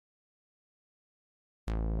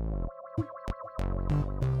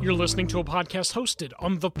You're listening to a podcast hosted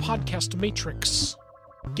on the Podcast Matrix.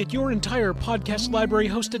 Get your entire podcast library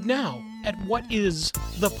hosted now at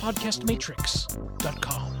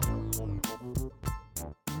whatisthepodcastmatrix.com.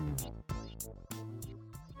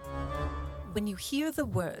 When you hear the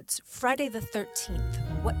words Friday the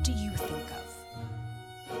 13th, what do you think of?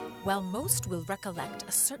 Well, most will recollect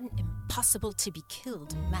a certain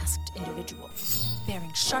impossible-to-be-killed masked individual,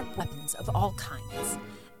 bearing sharp weapons of all kinds.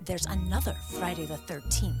 There's another Friday the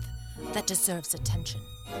 13th that deserves attention.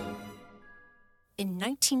 In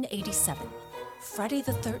 1987, Friday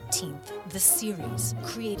the 13th, the series,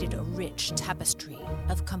 created a rich tapestry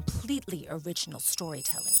of completely original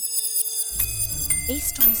storytelling.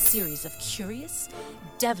 Based on a series of curious,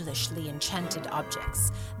 devilishly enchanted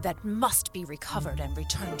objects that must be recovered and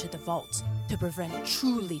returned to the vault to prevent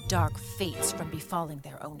truly dark fates from befalling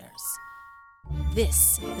their owners.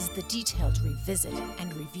 This is the detailed revisit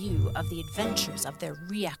and review of the adventures of their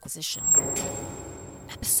reacquisition,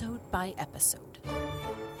 episode by episode.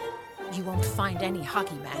 You won't find any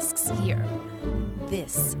hockey masks here.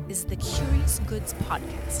 This is the Curious Goods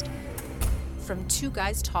Podcast, from Two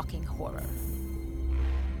Guys Talking Horror.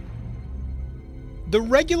 The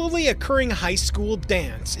regularly occurring high school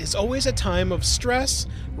dance is always a time of stress,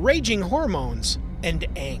 raging hormones, and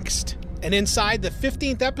angst. And inside the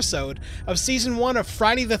 15th episode of Season 1 of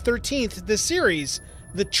Friday the 13th, the series,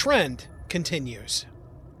 the trend continues.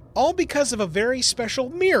 All because of a very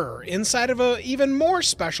special mirror inside of an even more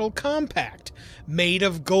special compact, made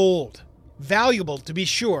of gold. Valuable, to be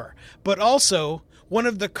sure, but also one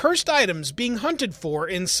of the cursed items being hunted for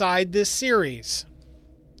inside this series.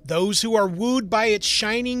 Those who are wooed by its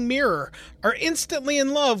shining mirror are instantly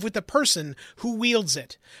in love with the person who wields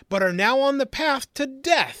it, but are now on the path to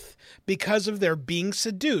death because of their being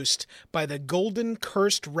seduced by the golden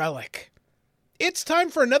cursed relic. It's time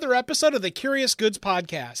for another episode of the Curious Goods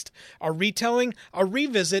Podcast, a retelling, a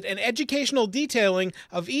revisit, and educational detailing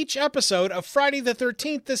of each episode of Friday the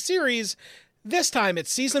 13th, the series. This time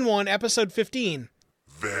it's Season 1, Episode 15.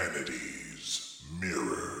 Vanity's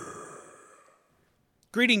Mirror.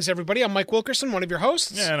 Greetings, everybody. I'm Mike Wilkerson, one of your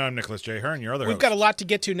hosts. Yeah, and I'm Nicholas J. Hearn, your other host. We've got a lot to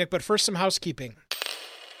get to, Nick, but first some housekeeping.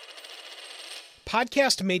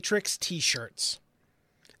 Podcast Matrix t-shirts.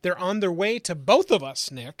 They're on their way to both of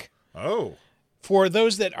us, Nick. Oh. For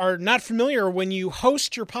those that are not familiar, when you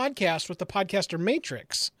host your podcast with the Podcaster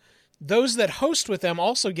Matrix, those that host with them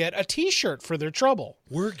also get a t-shirt for their trouble.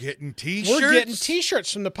 We're getting t-shirts? We're getting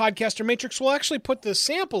t-shirts from the Podcaster Matrix. We'll actually put the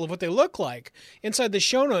sample of what they look like inside the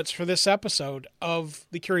show notes for this episode of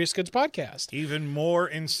the Curious Goods Podcast. Even more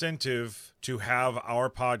incentive to have our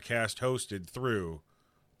podcast hosted through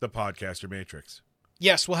the Podcaster Matrix.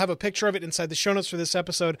 Yes, we'll have a picture of it inside the show notes for this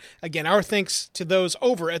episode. Again, our thanks to those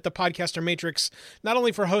over at the Podcaster Matrix, not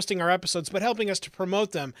only for hosting our episodes, but helping us to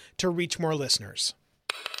promote them to reach more listeners.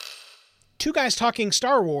 Two Guys Talking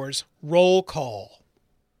Star Wars, roll call.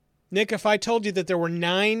 Nick, if I told you that there were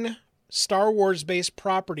 9 Star Wars-based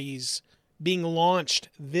properties being launched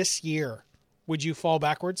this year, would you fall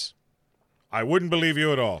backwards? I wouldn't believe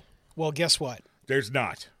you at all. Well, guess what? There's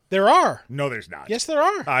not. There are. No, there's not. Yes, there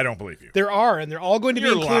are. I don't believe you. There are, and they're all going to be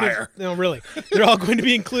included. Liar. No, really. They're all going to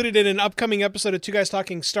be included in an upcoming episode of Two Guys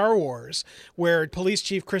Talking Star Wars, where Police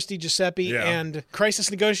Chief Christy Giuseppe and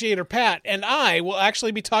Crisis Negotiator Pat and I will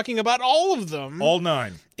actually be talking about all of them. All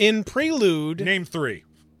 9. In prelude. Name 3.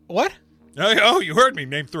 What? Oh, you heard me.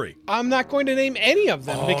 Name 3. I'm not going to name any of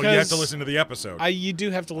them because you have to listen to the episode. You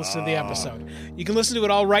do have to listen to the episode. You can listen to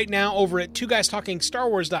it all right now over at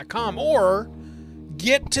twoguystalkingstarwars.com or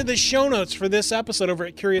get to the show notes for this episode over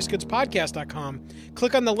at CuriousGoodsPodcast.com.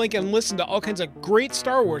 Click on the link and listen to all kinds of great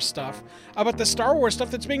Star Wars stuff about the Star Wars stuff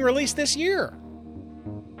that's being released this year.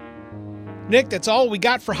 Nick, that's all we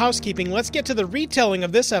got for housekeeping. Let's get to the retelling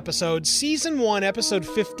of this episode, Season 1, Episode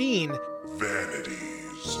 15.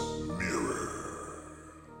 Vanity's Mirror.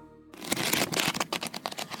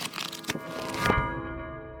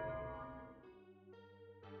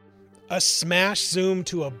 A smash zoom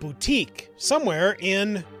to a boutique somewhere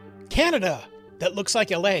in Canada that looks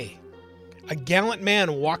like LA. A gallant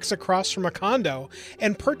man walks across from a condo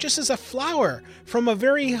and purchases a flower from a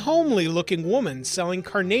very homely looking woman selling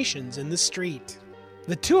carnations in the street.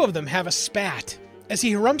 The two of them have a spat. As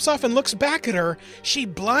he rumps off and looks back at her, she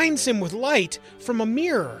blinds him with light from a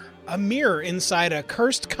mirror inside a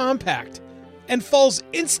cursed compact, and falls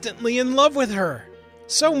instantly in love with her.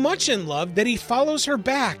 So much in love that he follows her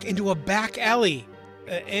back into a back alley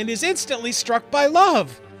and is instantly struck by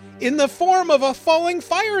love in the form of a falling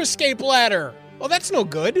fire escape ladder. Well, that's no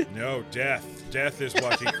good. No, death. Death is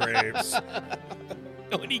what he craves.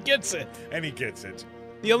 Oh, and he gets it. And he gets it.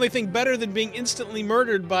 The only thing better than being instantly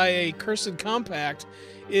murdered by a cursed compact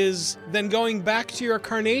is then going back to your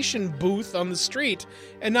carnation booth on the street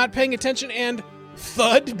and not paying attention and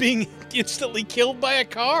thud being instantly killed by a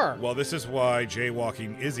car. Well, this is why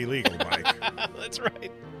jaywalking is illegal, Mike.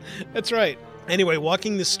 That's right. Anyway,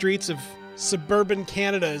 walking the streets of suburban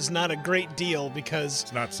Canada is not a great deal because...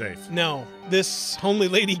 It's not safe. No. This homely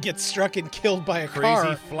lady gets struck and killed by a car.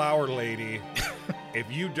 Crazy flower lady.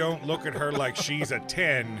 If you don't look at her like she's a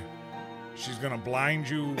 10, she's going to blind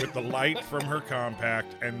you with the light from her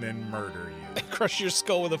compact and then murder you. Crush your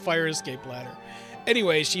skull with a fire escape ladder.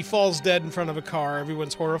 Anyway, she falls dead in front of a car.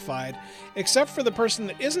 Everyone's horrified, except for the person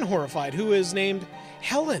that isn't horrified, who is named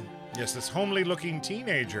Helen. Yes, this homely-looking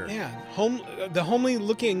teenager. Yeah, the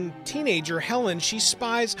homely-looking teenager, Helen, she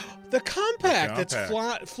spies the compact that's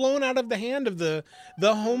flown out of the hand of the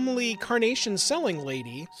homely carnation-selling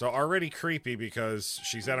lady. So already creepy because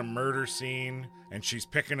she's at a murder scene and she's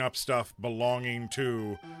picking up stuff belonging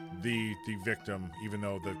to the victim, even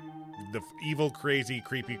though the evil, crazy,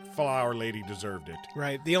 creepy flower lady deserved it.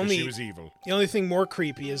 Right. She was evil. The only thing more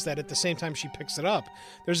creepy is that at the same time she picks it up,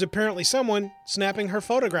 there's apparently someone snapping her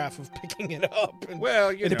photograph of picking it up. And well,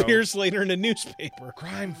 it appears later in a newspaper.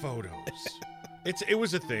 Crime photos. It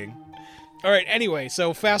was a thing. All right. Anyway,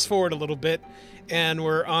 so fast forward a little bit, and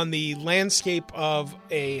we're on the landscape of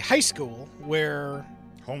a high school where...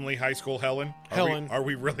 Homely high school Helen? Are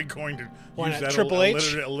we really going to why use not? that Triple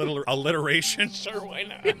H? alliteration? Sure, why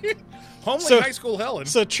not? Homely high school Helen.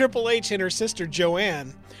 So Triple H and her sister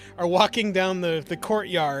Joanne are walking down the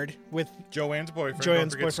courtyard with Joanne's boyfriend.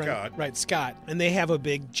 Joanne's Don't forget boyfriend. Scott. Right, Scott. And they have a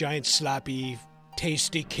big, giant, sloppy,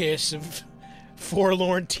 tasty kiss of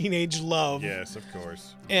forlorn teenage love. Yes, of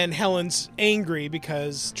course. And Helen's angry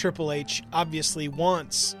because Triple H obviously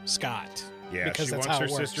wants Scott. Yeah, because she that's wants how her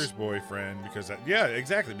it works. sister's boyfriend because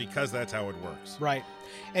that's how it works. Right.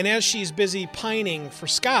 And as she's busy pining for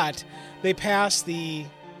Scott, they pass the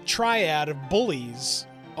triad of bullies.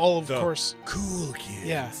 Of course, cool kids.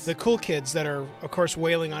 Yeah, the cool kids that are, of course,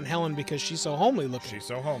 wailing on Helen because she's so homely looking. She's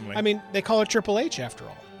so homely. I mean, they call her Triple H after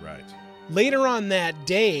all. Right. Later on that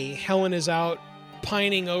day, Helen is out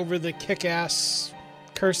pining over the kick-ass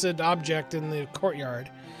cursed object in the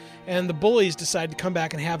courtyard. And the bullies decide to come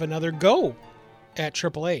back and have another go at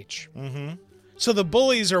Triple H. Mm-hmm. So the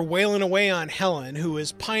bullies are wailing away on Helen, who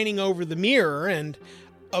is pining over the mirror. And,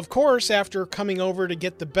 of course, after coming over to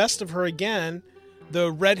get the best of her again,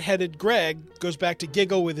 the red-headed Greg goes back to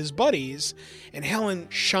giggle with his buddies. And Helen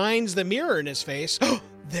shines the mirror in his face,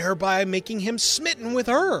 thereby making him smitten with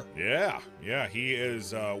her. Yeah. He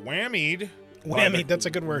is whammied. Whammied, that's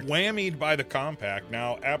a good word. Whammied by the compact.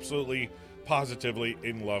 Now, absolutely... positively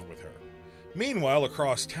in love with her. Meanwhile,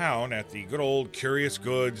 across town at the good old Curious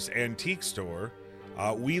Goods antique store,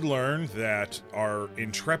 we learned that our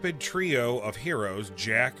intrepid trio of heroes,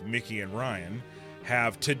 Jack, Mickey, and Ryan,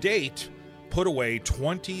 have to date put away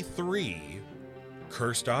 23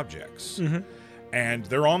 cursed objects. Mm-hmm. And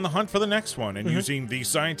they're on the hunt for the next one. And using the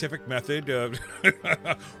scientific method,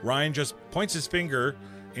 Ryan just points his finger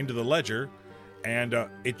into the ledger. And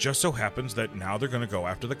it just so happens that now they're going to go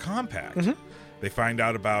after the compact. Mm-hmm. They find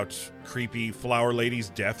out about creepy flower lady's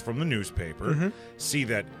death from the newspaper, see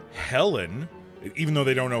that Helen, even though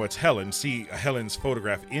they don't know it's Helen, see Helen's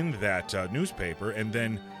photograph in that newspaper, and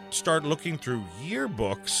then start looking through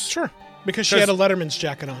yearbooks. Sure, because she had a Letterman's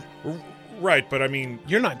jacket on. Right, but I mean...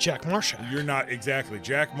 You're not Jack Marshak. You're not, exactly.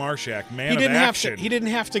 Jack Marshak, man of action. He didn't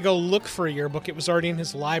have to go look for a yearbook. It was already in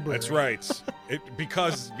his library. That's right.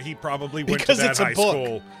 Because he probably went to that high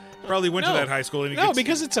school. Probably went to that high school. And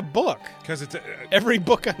because it's a book. Because it's every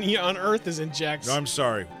book on Earth is in Jack's... No, I'm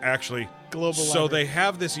sorry. Actually, global so library. They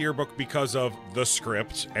have this yearbook because of the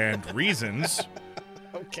script and reasons.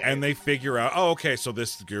 Okay. And they figure out, so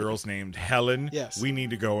this girl's named Helen. Yes. We need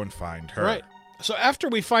to go and find her. Right. So after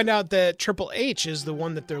we find out that Triple H is the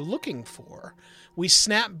one that they're looking for, we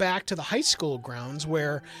snap back to the high school grounds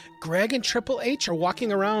where Greg and Triple H are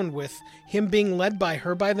walking around with him being led by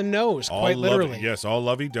her by the nose, quite literally. Yes, all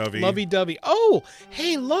lovey-dovey. Lovey-dovey. Oh,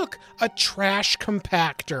 hey, look, a trash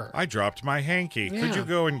compactor. I dropped my hanky. Yeah. Could you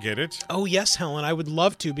go and get it? Oh, yes, Helen, I would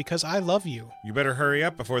love to because I love you. You better hurry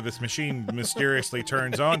up before this machine mysteriously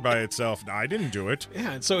turns on by itself. I didn't do it.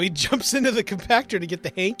 Yeah, and so he jumps into the compactor to get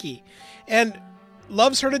the hanky and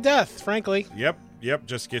loves her to death, frankly. Yep,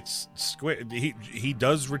 just gets he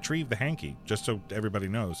does retrieve the hanky, just so everybody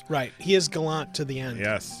knows. Right, he is gallant to the end.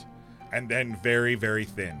 Yes, and then very, very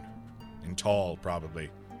thin and tall, probably.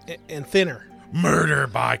 And thinner. Murder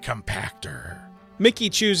by compactor. Mickey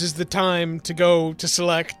chooses the time to go to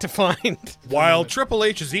select to find... While Triple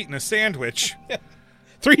H is eating a sandwich.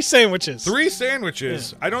 3 sandwiches. 3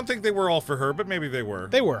 sandwiches. Yeah. I don't think they were all for her, but maybe they were.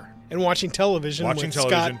 They were. And watching television with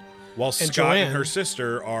Scott while Scott Joanne. and her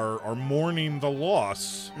sister are mourning the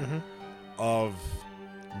loss of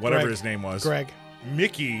whatever his name was. Greg.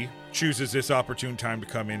 Mickey chooses this opportune time to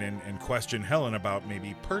come in and question Helen about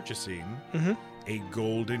maybe purchasing a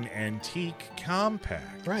golden antique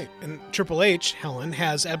compact. Right. And Triple H, Helen,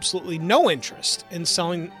 has absolutely no interest in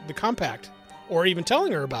selling the compact or even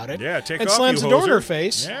telling her about it. Yeah, take and off, slams you the door in hoser. her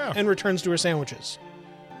face Yeah. and returns to her sandwiches.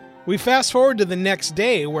 We fast forward to the next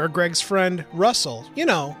day where Greg's friend Russell,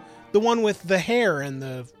 the one with the hair and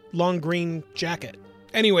the long green jacket.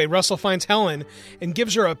 Anyway, Russell finds Helen and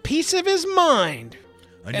gives her a piece of his mind.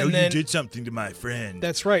 I know you did something to my friend.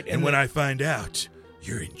 That's right. And when I find out,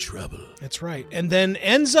 you're in trouble. That's right. And then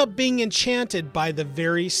ends up being enchanted by the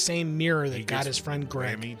very same mirror that got his friend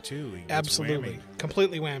Greg. Whammied too. He gets Absolutely. whammied.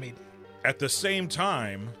 Completely whammied. At the same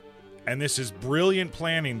time, and this is brilliant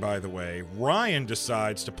planning, by the way, Ryan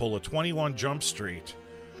decides to pull a 21 Jump Street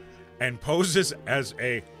and poses as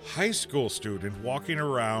a high school student walking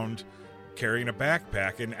around carrying a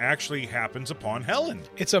backpack and actually happens upon Helen.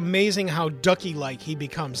 It's amazing how Ducky-like he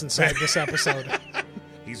becomes inside this episode.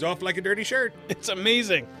 He's off like a dirty shirt. It's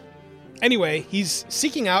amazing. Anyway, he's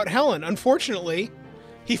seeking out Helen. Unfortunately,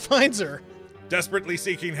 he finds her. Desperately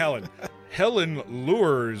seeking Helen. Helen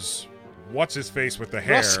lures what's-his-face with the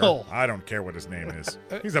hair. Russell. I don't care what his name is.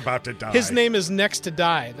 He's about to die. His name is Next to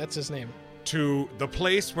Die. That's his name. To the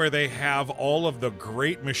place where they have all of the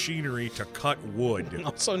great machinery to cut wood.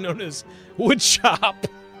 Also known as Wood Shop.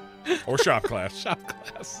 Or Shop Class. Shop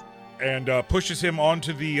Class. And pushes him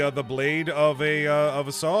onto the blade of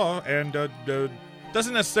a saw and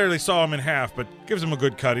doesn't necessarily saw him in half, but gives him a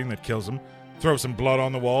good cutting that kills him. Throws some blood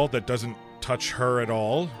on the wall that doesn't touch her at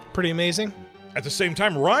all. Pretty amazing. At the same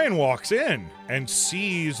time, Ryan walks in and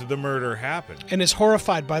sees the murder happen. And is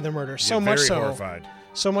horrified by the murder. So much so. Very horrified.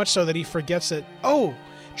 So much so that he forgets that,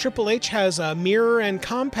 Triple H has a mirror and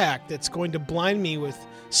compact that's going to blind me with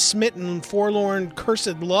smitten, forlorn,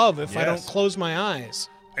 cursed love if I don't close my eyes.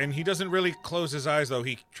 And he doesn't really close his eyes, though.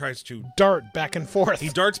 He tries to dart back and forth. He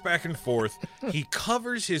darts back and forth. He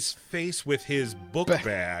covers his face with his book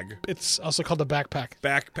bag. It's also called a backpack.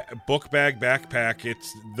 Book bag, backpack.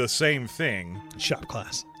 It's the same thing. Shop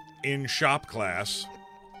Class. In Shop Class.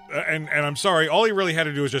 And I'm sorry, all he really had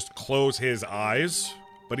to do was just close his eyes,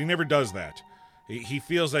 but he never does that. He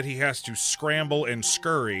feels that he has to scramble and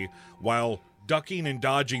scurry while ducking and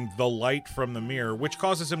dodging the light from the mirror, which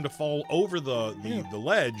causes him to fall over the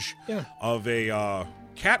ledge of a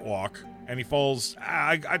catwalk, and he falls,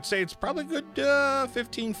 I'd say it's probably a good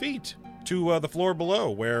 15 feet to the floor below,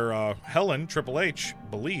 where Helen, Triple H,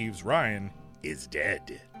 believes Ryan is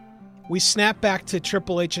dead. We snap back to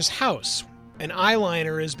Triple H's house. An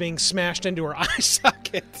eyeliner is being smashed into her eye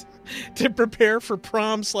socket to prepare for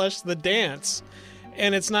prom/the dance.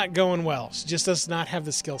 And it's not going well. She just does not have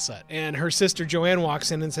the skill set. And her sister Joanne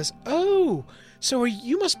walks in and says, "Oh, so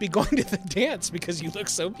you must be going to the dance because you look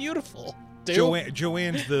so beautiful."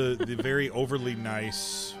 Joanne's the very overly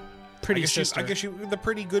nice, pretty sister. I guess the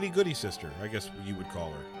pretty goody sister, I guess you would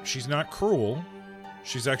call her. She's not cruel.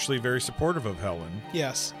 She's actually very supportive of Helen.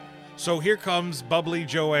 Yes. So here comes bubbly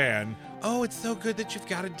Joanne. "Oh, it's so good that you've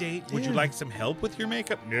got a date. Would you like some help with your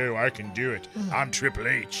makeup?" "No, I can do it. I'm Triple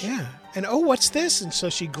H." Yeah. And what's this? And so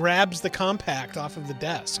she grabs the compact off of the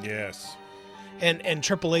desk. Yes. And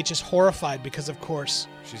Triple H is horrified because, of course,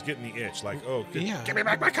 she's getting the itch. Like, give me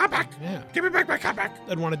back my compact. Yeah. Give me back my compact.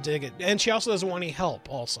 Doesn't want to dig it. And she also doesn't want any help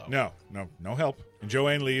also. No help. And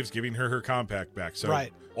Joanne leaves, giving her compact back. So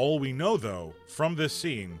right. All we know, though, from this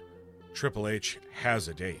scene, Triple H has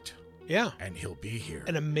a date. Yeah. And he'll be here.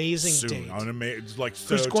 An amazing soon. date. It's like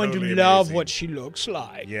so Who's going totally to love amazing. what she looks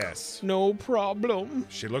like. Yes. No problem.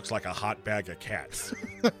 She looks like a hot bag of cats.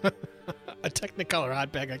 A Technicolor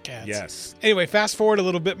hot bag of cats. Yes. Anyway, fast forward a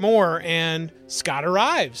little bit more, and Scott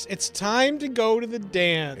arrives. It's time to go to the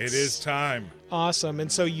dance. It is time. Awesome.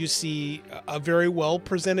 And so you see a very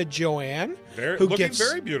well-presented Joanne. Looking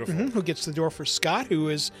very beautiful. Who gets the door for Scott, who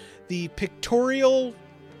is the pictorial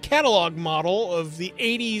catalog model of the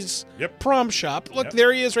 80s prom shop. Look,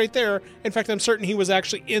 there he is right there. In fact, I'm certain he was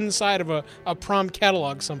actually inside of a prom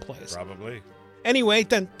catalog someplace. Probably. Anyway,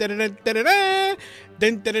 dun, dun, dun, dun, dun, dun,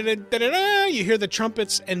 dun, dun, dun, dun, dun, dun, you hear the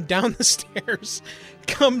trumpets, and down the stairs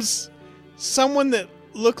comes someone that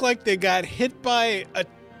looked like they got hit by a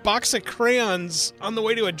box of crayons on the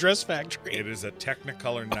way to a dress factory. It is a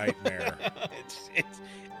Technicolor nightmare.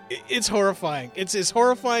 It's horrifying. It's as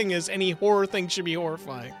horrifying as any horror thing should be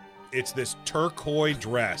horrifying. It's this turquoise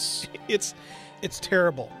dress. It's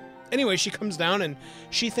terrible. Anyway, she comes down and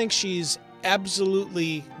she thinks she's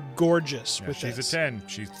absolutely gorgeous with she's this. a 10.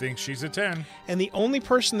 She thinks she's a 10. And the only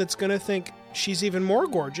person that's going to think she's even more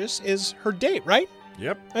gorgeous is her date, right?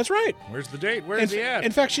 Yep. That's right. Where's the date? Where's he at?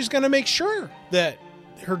 In fact, she's going to make sure that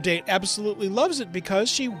her date absolutely loves it because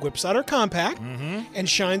she whips out her compact and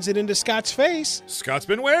shines it into Scott's face. Scott's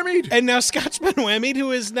been whammied. And now Scott's been whammied,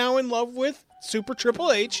 who is now in love with Super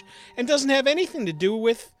Triple H and doesn't have anything to do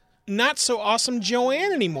with not so awesome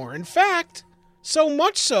Joanne anymore. In fact, so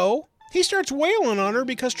much so, he starts wailing on her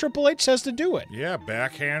because Triple H says to do it. Yeah,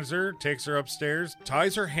 backhands her, takes her upstairs,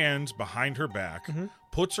 ties her hands behind her back,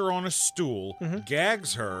 puts her on a stool,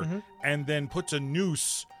 gags her, and then puts a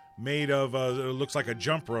noose made of, looks like a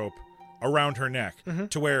jump rope, around her neck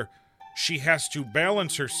to where she has to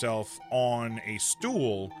balance herself on a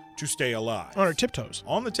stool to stay alive. On her tiptoes.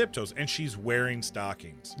 On the tiptoes, and she's wearing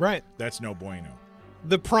stockings. Right. That's no bueno.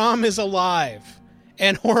 The prom is alive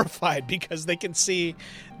and horrified because they can see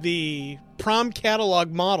the prom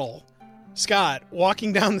catalog model, Scott,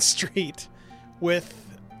 walking down the street with,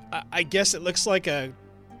 I guess it looks like a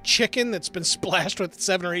chicken that's been splashed with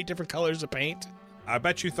 7 or 8 different colors of paint. I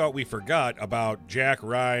bet you thought we forgot about Jack,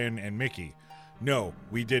 Ryan, and Mickey. No,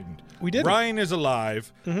 we didn't. We didn't. Ryan is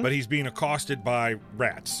alive, but he's being accosted by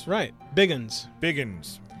rats. Right. Biggins.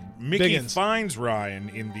 Mickey Biggins. finds Ryan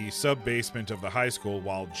in the sub-basement of the high school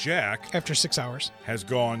while Jack After 6 hours. has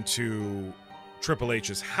gone to Triple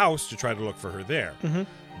H's house to try to look for her there.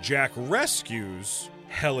 Jack rescues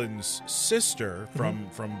Helen's sister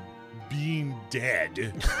from being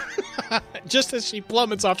dead. Just as she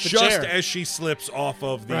plummets off the chair. Just as she slips off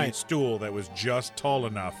of the stool that was just tall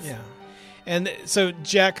enough. Yeah. And so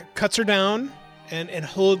Jack cuts her down and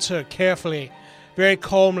holds her carefully, very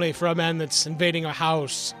calmly for a man that's invading a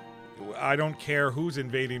house. I don't care who's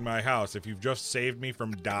invading my house. If you've just saved me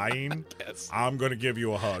from dying, I'm going to give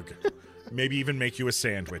you a hug. Maybe even make you a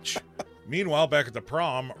sandwich. Meanwhile, back at the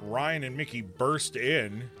prom, Ryan and Mickey burst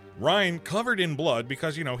in. Ryan covered in blood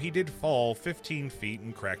because, he did fall 15 feet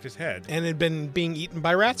and cracked his head. And had been being eaten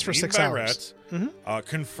by rats for 6 hours.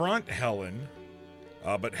 Confront Helen,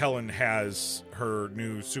 but Helen has her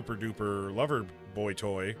new super-duper lover boy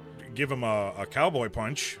toy. Give him a cowboy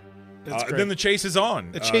punch. Then the chase is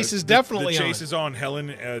on. The chase is definitely on. The chase is on.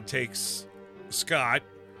 Helen takes Scott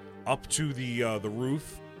up to the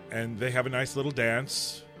roof, and they have a nice little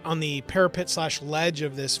dance. On the parapet/ledge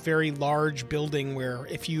of this very large building where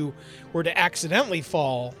if you were to accidentally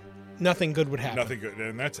fall, nothing good would happen. Nothing good,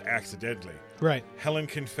 and that's accidentally. Right. Helen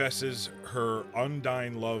confesses her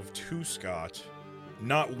undying love to Scott,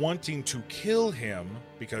 not wanting to kill him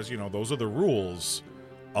because, those are the rules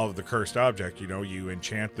of the cursed object. You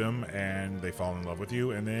enchant them and they fall in love with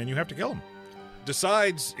you, and then you have to kill them.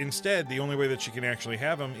 Decides instead the only way that she can actually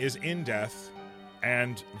have him is in death,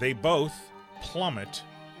 and they both plummet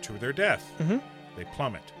to their death. They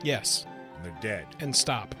plummet. Yes. And they're dead. And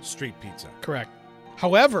stop. Street pizza. Correct.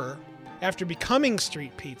 However, after becoming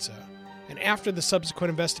street pizza, and after the subsequent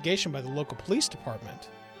investigation by the local police department,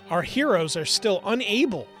 our heroes are still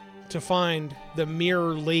unable to find the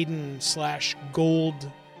mirror-laden /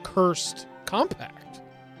 gold-cursed compact.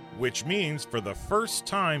 Which means, for the first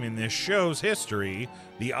time in this show's history,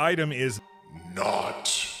 the item is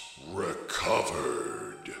not recovered.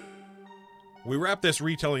 We wrap this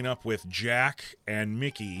retelling up with Jack and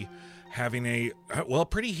Mickey having a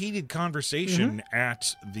pretty heated conversation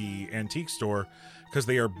at the antique store because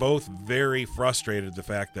they are both very frustrated at the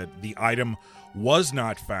fact that the item was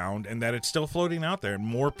not found and that it's still floating out there and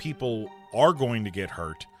more people are going to get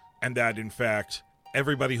hurt, and that, in fact,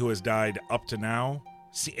 everybody who has died up to now,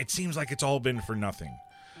 it seems like it's all been for nothing.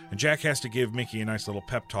 And Jack has to give Mickey a nice little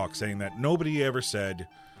pep talk saying that nobody ever said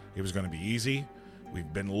it was going to be easy.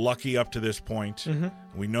 We've been lucky up to this point.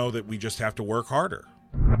 We know that we just have to work harder.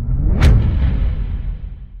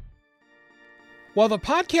 While the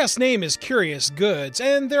podcast name is Curious Goods,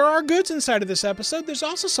 and there are goods inside of this episode, there's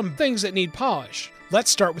also some things that need polish. Let's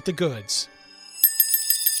start with the goods.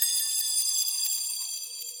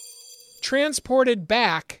 Transported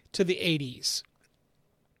back to the 80s.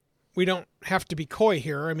 We don't have to be coy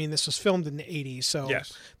here. I mean, this was filmed in the 80s, so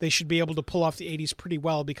yes, they should be able to pull off the 80s pretty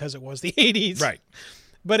well because it was the 80s. Right.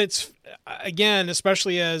 But it's, again,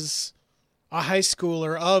 especially as a high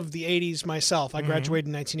schooler of the 80s myself, I graduated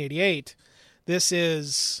in 1988, it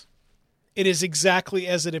is exactly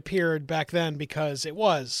as it appeared back then because it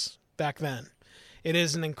was back then. It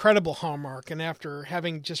is an incredible hallmark, and after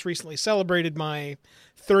having just recently celebrated my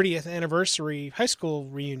 30th anniversary high school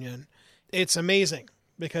reunion, it's amazing.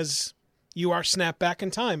 Because you are snapped back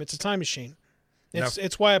in time. It's a time machine.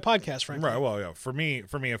 It's why I podcast, frankly. Right. Well, yeah. For me,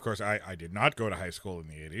 of course, I did not go to high school in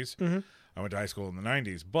the 80s. I went to high school in the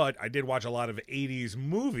 90s, but I did watch a lot of 80s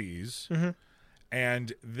movies,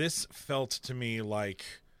 and this felt to me like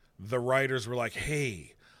the writers were like,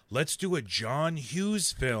 hey, let's do a John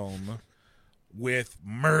Hughes film with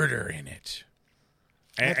murder in it.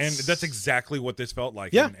 And that's exactly what this felt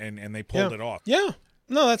like, and they pulled it off. Yeah.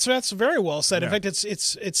 No, that's very well said. In Yeah. fact,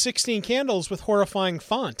 it's 16 candles with horrifying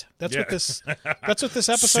font. That's what this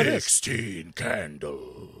episode is. 16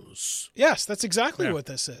 candles. Yes, that's exactly what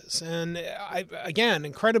this is. And again,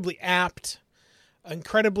 incredibly apt,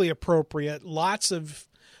 incredibly appropriate. Lots of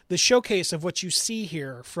the showcase of what you see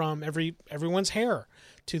here, from everyone's hair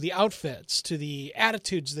to the outfits to the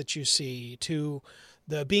attitudes that you see to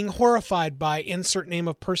the being horrified by insert name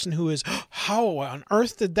of person who is, how on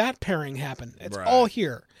earth did that pairing happen? It's all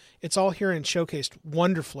here. It's all here and showcased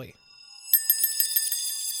wonderfully.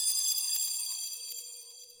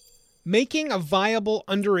 Making a viable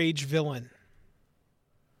underage villain.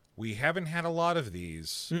 We haven't had a lot of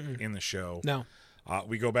these in the show. No.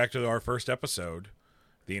 We go back to our first episode,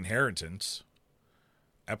 The Inheritance,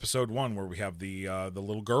 episode 1, where we have the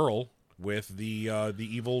little girl with the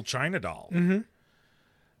evil China doll. Mm-hmm.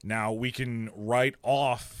 Now, we can write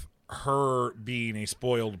off her being a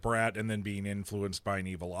spoiled brat and then being influenced by an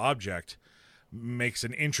evil object. Makes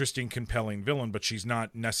an interesting, compelling villain, but she's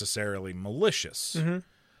not necessarily malicious. Mm-hmm.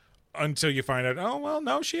 Until you find out, oh, well,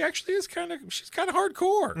 no, she actually is she's kind of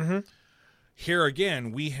hardcore. Mm-hmm. Here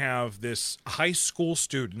again, we have this high school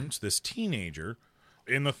student, this teenager,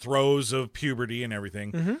 in the throes of puberty and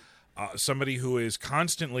everything. Mm-hmm. Somebody who is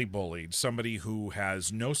constantly bullied, somebody who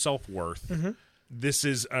has no self-worth. Mm-hmm. This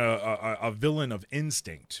is a villain of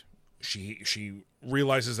instinct. She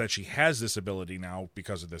realizes that she has this ability now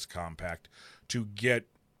because of this compact to get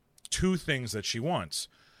two things that she wants: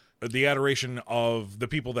 the adoration of the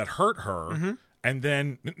people that hurt her, and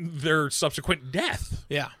then their subsequent death.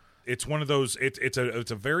 Yeah, it's one of those. It's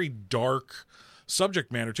a very dark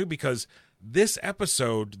subject matter too, because this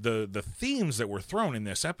episode, the themes that were thrown in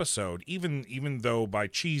this episode, even though by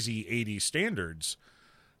cheesy 80s standards,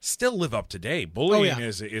 still live up today. Bullying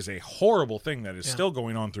is a horrible thing that is still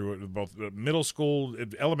going on through both middle school,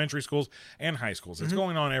 elementary schools, and high schools. It's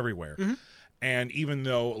going on everywhere. Mm-hmm. And even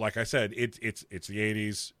though, like I said, it's the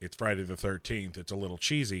 80s, it's Friday the 13th, it's a little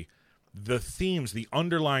cheesy, the themes, the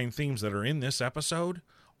underlying themes that are in this episode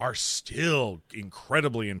are still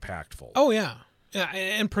incredibly impactful. Oh, yeah. Yeah,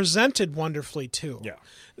 and presented wonderfully, too. Yeah.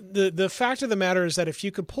 The fact of the matter is that if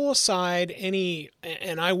you could pull aside any,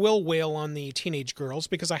 and I will wail on the teenage girls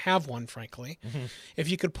because I have one, frankly. Mm-hmm. If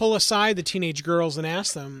you could pull aside the teenage girls and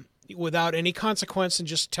ask them without any consequence and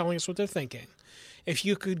just telling us what they're thinking, if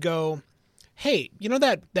you could go, hey, you know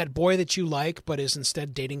that boy that you like but is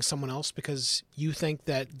instead dating someone else because you think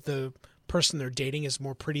that the person they're dating is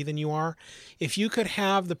more pretty than you are, if you could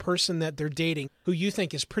have the person that they're dating who you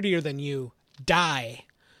think is prettier than you die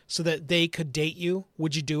so that they could date you,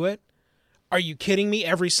 would you do it? Are you kidding me?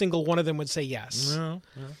 Every single one of them would say yes. No.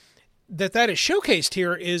 That is showcased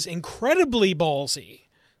here is incredibly ballsy.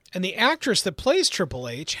 And the actress that plays Triple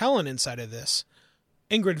H, Helen, inside of this,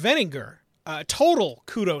 Ingrid Veninger, total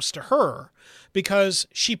kudos to her because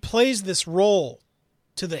she plays this role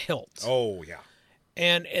to the hilt. Oh, yeah.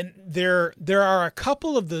 And there are a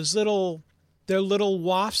couple of those little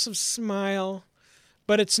wafts of smile.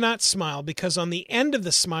 But it's not smile because on the end of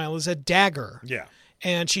the smile is a dagger. Yeah.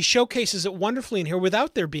 And she showcases it wonderfully in here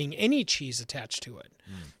without there being any cheese attached to it.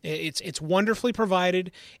 It's wonderfully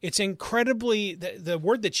provided. It's incredibly, the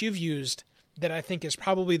word that you've used that I think is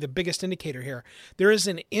probably the biggest indicator here, there is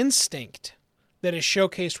an instinct that is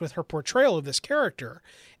showcased with her portrayal of this character.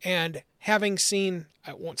 And having seen,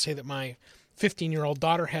 I won't say that my 15-year-old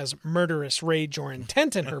daughter has murderous rage or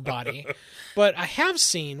intent in her body, but I have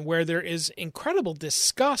seen where there is incredible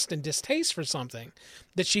disgust and distaste for something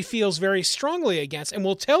that she feels very strongly against and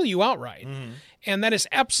will tell you outright. Mm-hmm. And that is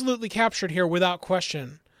absolutely captured here without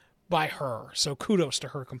question by her. So kudos to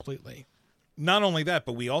her completely. Not only that,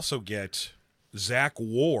 but we also get Zach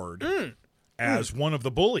Ward as one of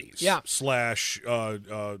the bullies. Yeah. Slash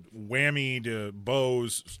whammied,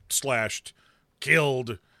 bows, slashed,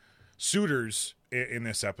 killed suitors in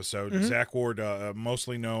this episode. Mm-hmm. Zach Ward,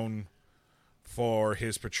 mostly known for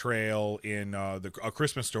his portrayal in A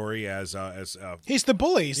Christmas Story as he's the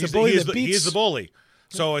bully. He's the bully that beats. He is the bully.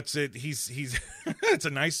 So he's it's a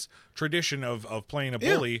nice tradition of playing a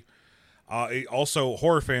bully. Also,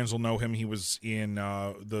 horror fans will know him. He was in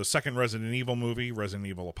the second Resident Evil movie, Resident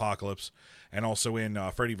Evil Apocalypse, and also in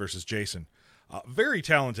Freddy vs. Jason. Very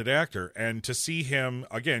talented actor, and to see him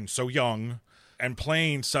again so young and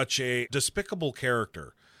playing such a despicable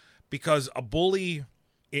character, because a bully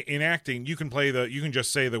in acting, you can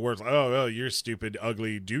just say the words, oh, you're stupid,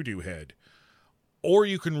 ugly doo-doo head. Or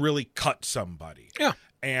you can really cut somebody. Yeah.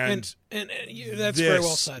 And that's very well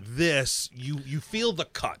said. You feel the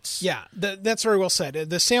cuts. Yeah, that's very well said.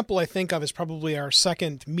 The sample I think of is probably our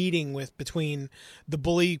second meeting between the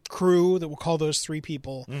bully crew, that we'll call those three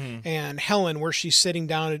people, and Helen, where she's sitting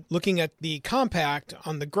down looking at the compact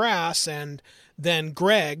on the grass, and then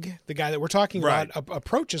Greg, the guy that we're talking about,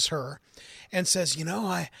 approaches her and says,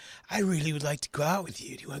 I really would like to go out with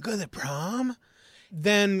you. Do you want to go to the prom?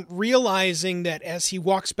 Then realizing that as he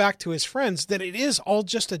walks back to his friends, that it is all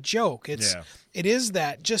just a joke. It is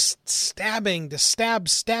that just stabbing, the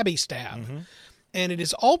stabby stab. And it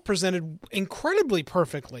is all presented incredibly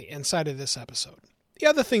perfectly inside of this episode. The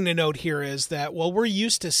other thing to note here is that, we're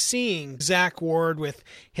used to seeing Zach Ward with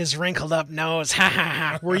his wrinkled up nose.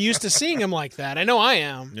 We're used to seeing him like that. I know I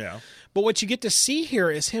am. Yeah. But what you get to see here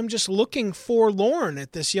is him just looking forlorn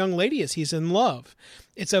at this young lady as he's in love.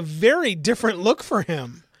 It's a very different look for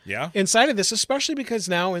him. Yeah. Inside of this, especially because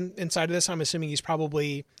now inside of this, I'm assuming he's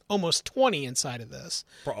probably almost 20 inside of this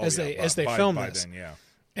as they film this. Then, yeah.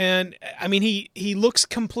 And I mean, he looks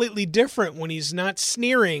completely different when he's not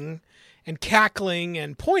sneering and cackling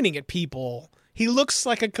and pointing at people. He looks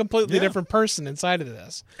like a completely different person inside of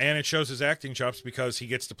this. And it shows his acting chops because he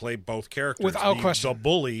gets to play both characters. Without question. The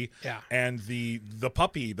bully and the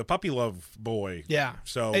puppy love boy. Yeah.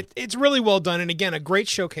 So it's really well done. And again, a great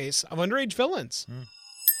showcase of underage villains.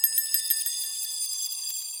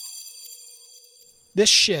 This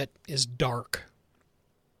shit is dark.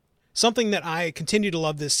 Something that I continue to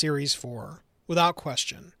love this series for, without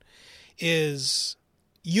question, is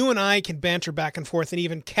you and I can banter back and forth and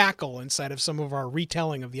even cackle inside of some of our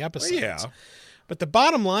retelling of the episodes. Yeah. But the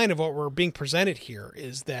bottom line of what we're being presented here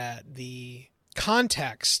is that the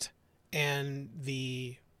context and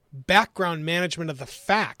the background management of the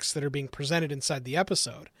facts that are being presented inside the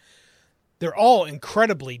episode, they're all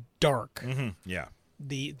incredibly dark. Yeah.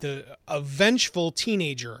 A vengeful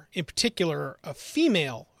teenager, in particular a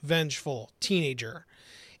female vengeful teenager,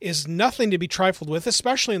 is nothing to be trifled with,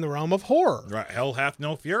 especially in the realm of horror. Right. Hell hath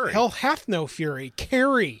no fury. Hell hath no fury.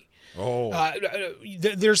 Carrie. Oh.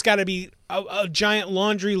 There's got to be a giant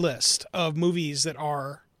laundry list of movies that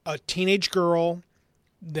are a teenage girl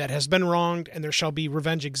that has been wronged and there shall be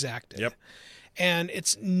revenge exacted. Yep. And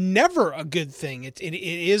it's never a good thing. It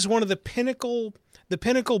is one of the pinnacle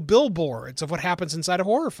billboards of what happens inside of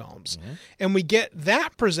horror films. And we get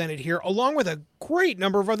that presented here along with a great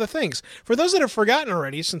number of other things. For those that have forgotten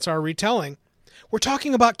already since our retelling, we're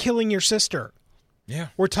talking about killing your sister. Yeah.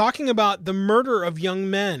 We're talking about the murder of young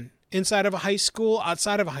men inside of a high school,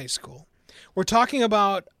 outside of a high school. We're talking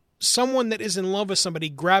about someone that is in love with somebody,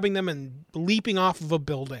 grabbing them and leaping off of a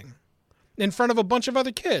building in front of a bunch of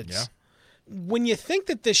other kids. Yeah. When you think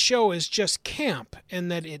that this show is just camp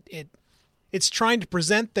and that it's trying to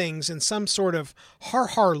present things in some sort of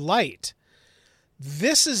har-har light,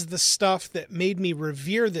 this is the stuff that made me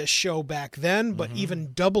revere this show back then, but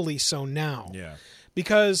even doubly so now. Yeah.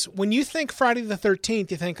 Because when you think Friday the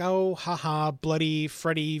 13th, you think, oh, haha, bloody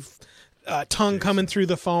Freddy, tongue coming through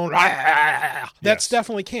the phone. That's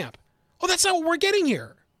definitely camp. Oh, that's not what we're getting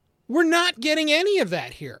here. We're not getting any of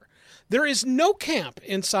that here. There is no camp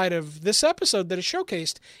inside of this episode that is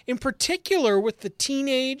showcased, in particular with the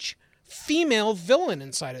teenage female villain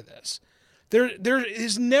inside of this. There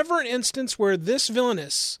is never an instance where this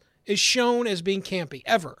villainess is shown as being campy,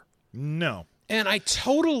 ever. No. And I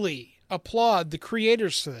totally applaud the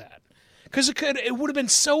creators for that. Because it would have been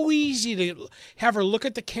so easy to have her look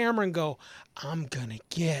at the camera and go, I'm going to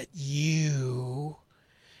get you.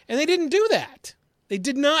 And they didn't do that. They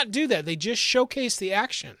did not do that. They just showcased the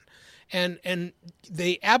action. And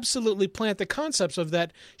they absolutely plant the concepts of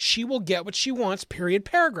that she will get what she wants, period,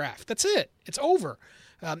 paragraph. That's it. It's over.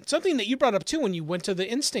 Something that you brought up, too, when you went to the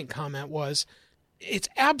instinct comment was it's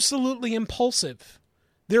absolutely impulsive.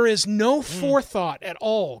 There is no forethought at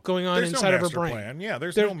all going on inside of her brain. Plan. Yeah,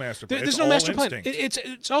 there's no master plan. There's no master plan.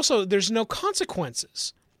 It's also, there's no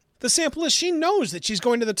consequences. The sample is she knows that she's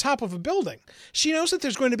going to the top of a building. She knows that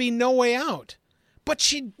there's going to be no way out. But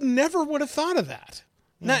she never would have thought of that.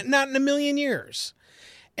 Not in a million years.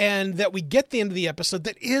 And that we get the end of the episode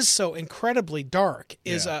that is so incredibly dark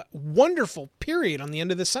is a wonderful period on the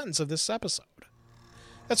end of the sentence of this episode.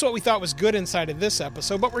 That's what we thought was good inside of this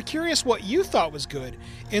episode, but we're curious what you thought was good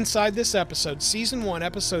inside this episode, Season 1,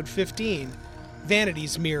 Episode 15,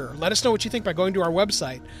 Vanity's Mirror. Let us know what you think by going to our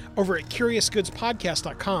website over at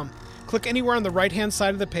CuriousGoodsPodcast.com. Click anywhere on the right-hand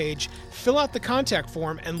side of the page, fill out the contact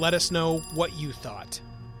form, and let us know what you thought.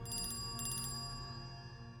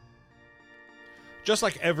 just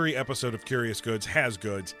like every episode of Curious Goods has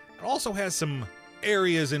goods, it also has some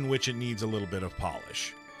areas in which it needs a little bit of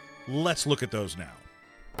polish. Let's look at those now.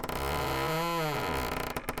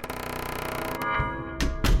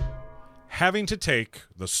 Having to take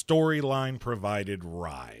the storyline provided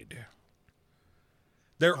ride.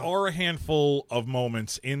 There are a handful of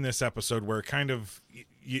moments in this episode where you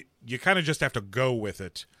kind of just have to go with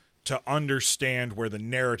it to understand where the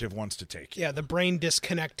narrative wants to take you. Yeah, the brain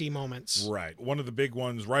disconnecty moments. Right. One of the big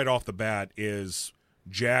ones right off the bat is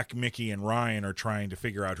Jack, Mickey, and Ryan are trying to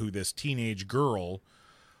figure out who this teenage girl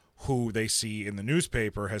who they see in the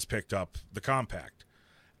newspaper has picked up the compact.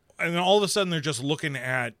 And then all of a sudden they're just looking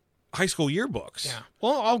at high school yearbooks. Yeah.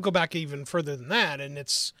 Well, I'll go back even further than that, and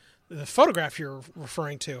it's the photograph you're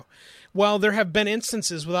referring to. Well, there have been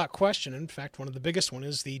instances without question. In fact, one of the biggest one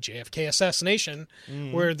is the JFK assassination,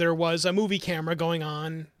 where there was a movie camera going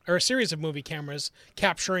on, or a series of movie cameras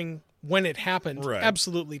capturing when it happened. Right.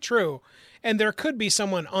 Absolutely true. And there could be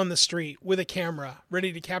someone on the street with a camera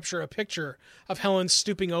ready to capture a picture of Helen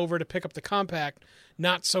stooping over to pick up the compact,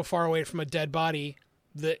 not so far away from a dead body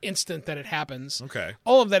the instant that it happens. Okay.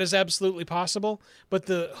 All of that is absolutely possible, but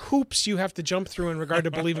the hoops you have to jump through in regard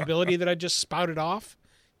to believability that I just spouted off,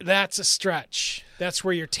 that's a stretch. That's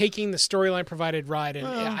where you're taking the storyline provided ride, and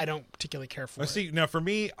I don't particularly care for it. See, now for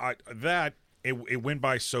me, it went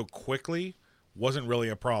by so quickly, wasn't really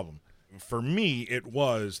a problem. For me, it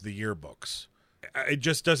was the yearbooks. It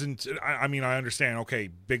just doesn't, I mean, I understand, okay,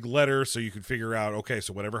 big letter, so you could figure out, okay,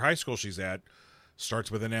 so whatever high school she's at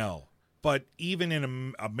starts with an L. But even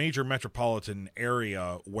in a major metropolitan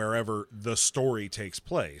area, wherever the story takes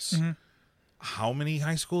place, how many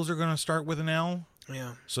high schools are going to start with an L?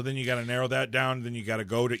 Yeah. So then you got to narrow that down. Then you got to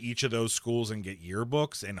go to each of those schools and get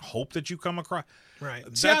yearbooks and hope that you come across. Right.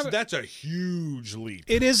 That's a huge leap.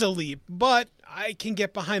 It is a leap, but I can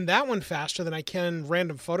get behind that one faster than I can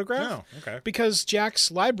random photograph. Oh, okay. Because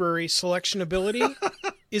Jack's library selection ability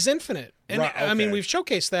is infinite. And Right, I mean, okay. we've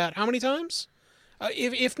showcased that how many times?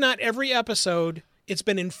 If not every episode, it's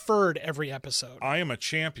been inferred every episode. I am a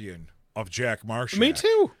champion of Jack Marshak. Me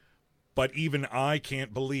too. But even I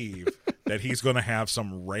can't believe that he's going to have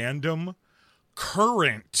some random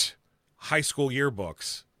current high school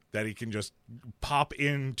yearbooks that he can just pop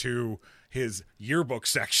into his yearbook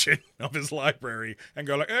section of his library and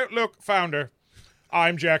go like, hey, look, found her.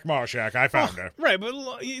 I'm Jack Marshak. I found her. Right, but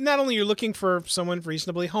not only you're looking for someone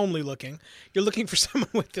reasonably homely looking, you're looking for someone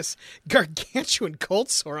with this gargantuan cold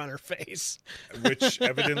sore on her face. Which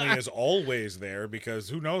evidently is always there because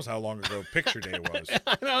who knows how long ago picture day was.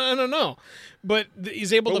 I don't know. But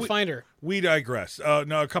he's able to find her. We digress.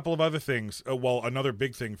 Now, a couple of other things. Another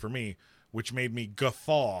big thing for me, which made me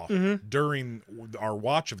guffaw during our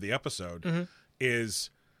watch of the episode,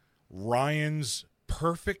 is Ryan's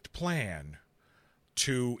perfect plan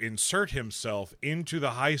to insert himself into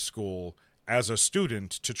the high school as a student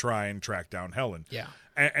to try and track down Helen. Yeah.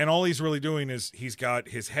 And all he's really doing is he's got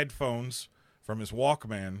his headphones from his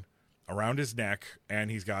Walkman around his neck, and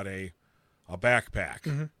he's got a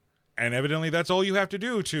backpack. And evidently that's all you have to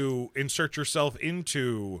do to insert yourself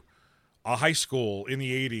into a high school in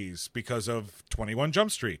the 80s because of 21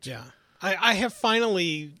 Jump Street. Yeah. I have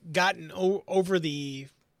finally gotten over the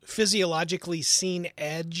physiologically seen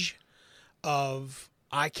edge of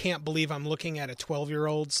I can't believe I'm looking at a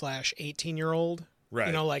 12-year-old / 18-year-old. Right.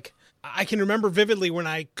 You know, like I can remember vividly when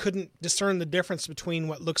I couldn't discern the difference between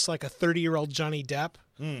what looks like a 30-year-old Johnny Depp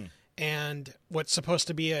and what's supposed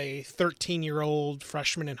to be a 13-year-old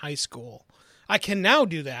freshman in high school. I can now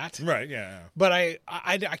do that. Right, yeah. But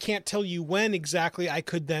I can't tell you when exactly I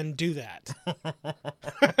could then do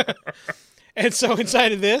that. And so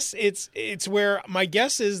inside of this, it's where my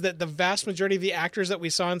guess is that the vast majority of the actors that we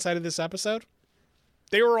saw inside of this episode,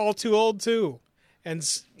 they were all too old too. And,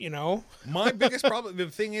 you know. My biggest problem, the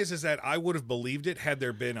thing is that I would have believed it had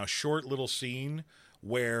there been a short little scene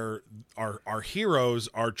where our heroes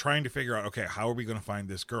are trying to figure out, okay, how are we going to find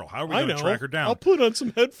this girl? How are we going to track her down? I'll put on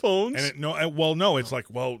some headphones. And it's like,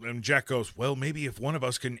 and Jack goes, well, maybe if one of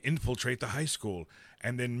us can infiltrate the high school.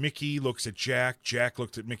 And then Mickey looks at Jack, Jack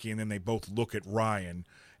looks at Mickey, and then they both look at Ryan.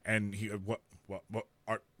 And he,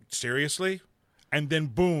 seriously? And then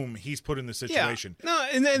boom, he's put in the situation. Yeah. No,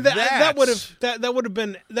 and that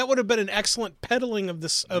would have been an excellent peddling of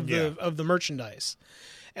this of the merchandise,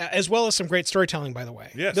 as well as some great storytelling. By the way,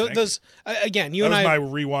 yes. Again, you that and was I my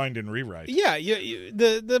rewind and rewrite. Yeah,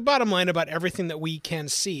 the bottom line about everything that we can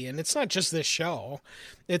see, and it's not just this show,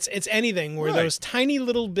 it's anything where those tiny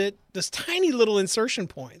little bit tiny little insertion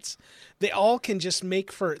points, they all can just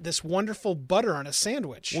make for this wonderful butter on a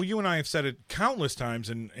sandwich. Well, you and I have said it countless times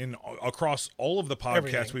in across all of the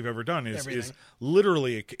podcasts we've ever done is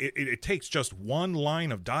literally it takes just one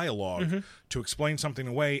line of dialogue to explain something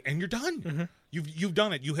away, and you're done. You've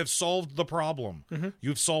done it. You have solved the problem.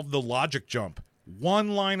 You've solved the logic jump.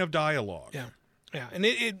 One line of dialogue. Yeah, and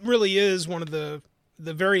it really is one of the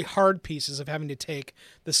very hard pieces of having to take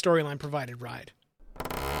the storyline provided ride.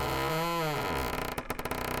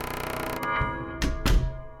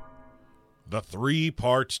 The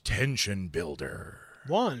 3-part tension builder.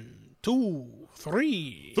 1, 2,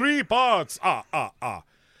 3. 3 parts.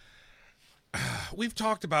 We've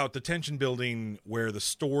talked about the tension building where the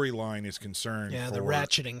storyline is concerned. Yeah, the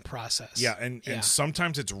ratcheting process. Yeah, and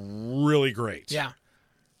sometimes it's really great. Yeah.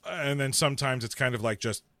 And then sometimes it's kind of like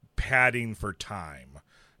just padding for time.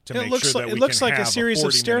 To it looks like a series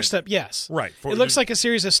of stair steps. Yes, right. It looks like a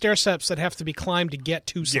series of stair steps that have to be climbed to get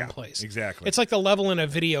to someplace. Yeah, exactly. It's like the level in a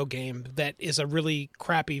video game that is a really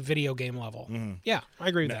crappy video game level. Yeah, I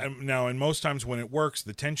agree with that. Now, and most times when it works,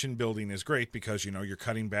 the tension building is great because you're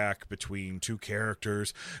cutting back between two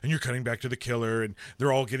characters and you're cutting back to the killer, and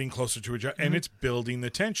they're all getting closer to each other, and it's building the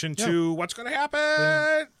tension to what's going to happen.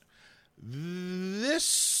 Yeah.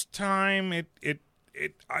 This time,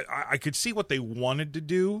 I could see what they wanted to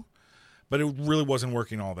do, but it really wasn't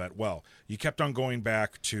working all that well. You kept on going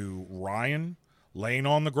back to Ryan laying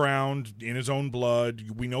on the ground in his own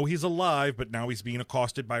blood. We know he's alive, but now he's being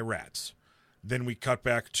accosted by rats. Then we cut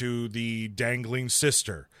back to the dangling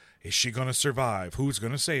sister. Is she going to survive? Who's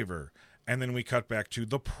going to save her? And then we cut back to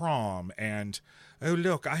the prom and, oh,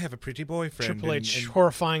 look, I have a pretty boyfriend. Triple H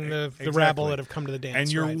horrifying the rabble that have come to the dance.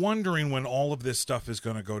 And you're wondering when all of this stuff is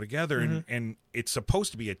going to go together, and it's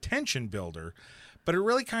supposed to be a tension builder, but it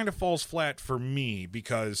really kind of falls flat for me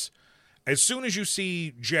because as soon as you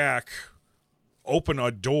see Jack open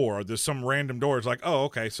a door, there's some random door, it's like, oh,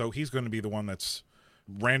 okay, so he's going to be the one that's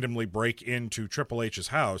randomly break into Triple H's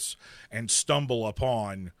house and stumble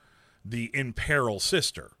upon the in peril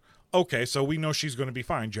sister. Okay, so we know she's going to be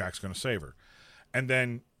fine. Jack's going to save her. And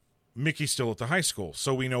then Mickey's still at the high school.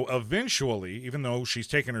 So we know eventually, even though she's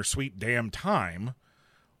taking her sweet damn time,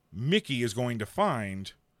 Mickey is going to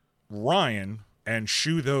find Ryan and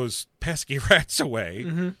shoo those pesky rats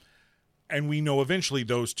away. And we know eventually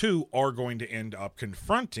those two are going to end up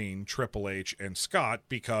confronting Triple H and Scott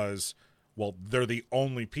because, well, they're the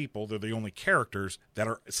only people, they're the only characters that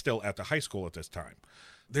are still at the high school at this time.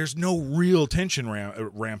 There's no real tension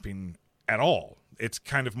ramping at all. It's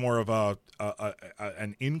kind of more of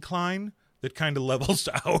an incline that kind of levels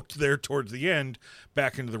out there towards the end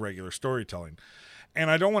back into the regular storytelling. And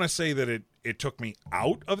I don't want to say that it took me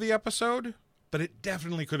out of the episode, but it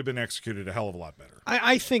definitely could have been executed a hell of a lot better.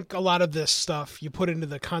 I think a lot of this stuff you put into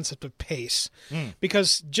the concept of pace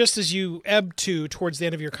because just as you ebb towards the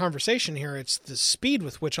end of your conversation here, it's the speed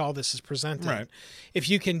with which all this is presented. Right. If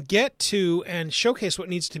you can get to and showcase what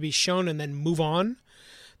needs to be shown and then move on,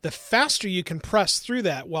 the faster you can press through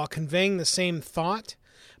that while conveying the same thought,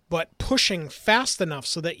 but pushing fast enough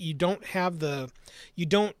so that you don't have you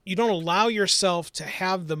don't allow yourself to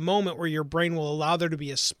have the moment where your brain will allow there to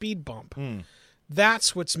be a speed bump.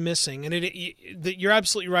 That's what's missing. And you're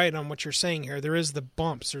absolutely right on what you're saying here. There is the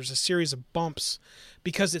bumps. There's a series of bumps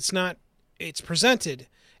because it's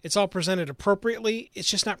all presented appropriately. It's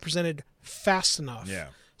just not presented fast enough. Yeah.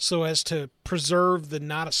 So as to preserve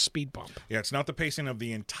not a speed bump. Yeah, it's not the pacing of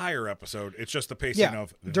the entire episode. It's just the pacing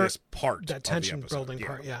of this part. That tension building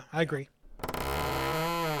part. Yeah, I agree.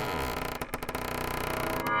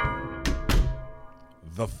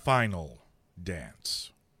 The final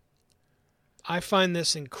dance. I find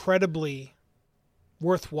this incredibly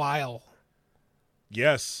worthwhile.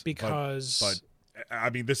 Yes, because but I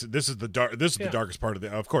mean this is the the darkest part of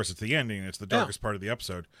the. Of course, it's the ending. It's the darkest part of the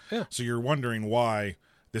episode. Yeah. So you're wondering why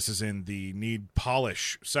this is in the need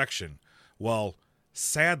polish section. Well,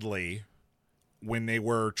 sadly, when they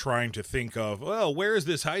were trying to think of, well, where is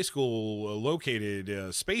this high school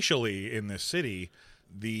located spatially in this city,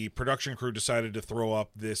 the production crew decided to throw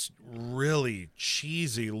up this really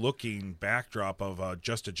cheesy-looking backdrop of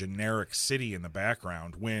just a generic city in the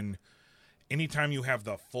background, when anytime you have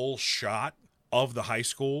the full shot of the high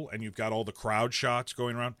school and you've got all the crowd shots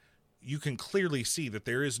going around, you can clearly see that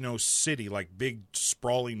there is no city, like big,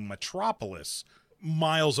 sprawling metropolis,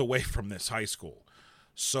 miles away from this high school.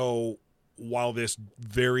 So while this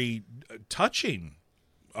very touching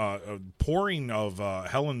pouring of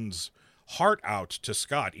Helen's heart out to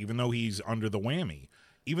Scott, even though he's under the whammy,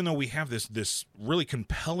 even though we have this really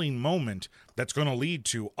compelling moment that's going to lead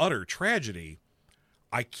to utter tragedy,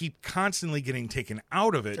 I keep constantly getting taken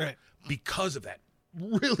out of it Right. because of that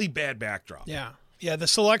really bad backdrop. Yeah. Yeah, the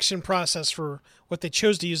selection process for what they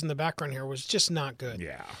chose to use in the background here was just not good.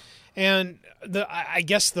 Yeah. And I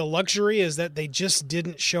guess the luxury is that they just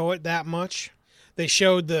didn't show it that much. They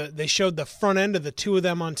showed the front end of the two of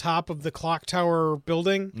them on top of the clock tower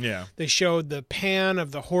building. Yeah. They showed the pan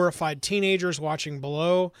of the horrified teenagers watching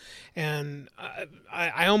below, and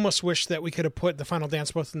I almost wish that we could have put the final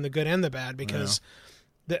dance both in the good and the bad, because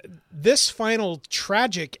this final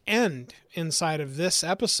tragic end inside of this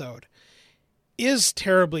episode is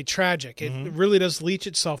terribly tragic. It really does leach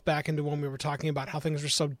itself back into when we were talking about how things were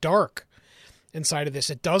so dark inside of this.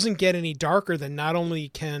 It doesn't get any darker than not only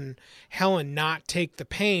can Helen not take the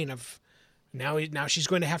pain of now she's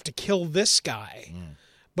going to have to kill this guy,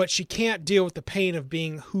 but she can't deal with the pain of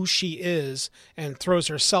being who she is and throws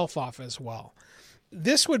herself off as well.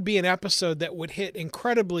 This would be an episode that would hit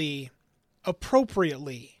incredibly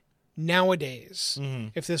appropriately nowadays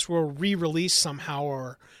if this were re-released somehow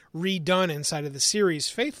or redone inside of the series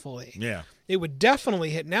faithfully. Yeah. It would definitely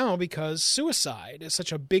hit now because suicide is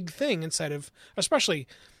such a big thing inside of, especially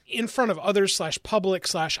in front of others / public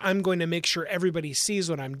 / I'm going to make sure everybody sees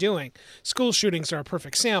what I'm doing. School shootings are a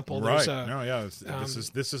perfect sample. Right.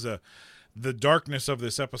 The darkness of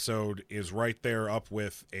this episode is right there up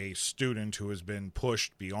with a student who has been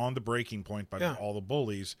pushed beyond the breaking point by all the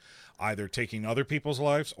bullies, either taking other people's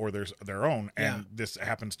lives or their own. And this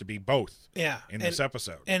happens to be both in this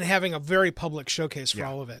episode. And having a very public showcase for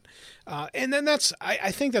all of it. And then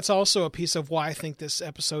I think that's also a piece of why I think this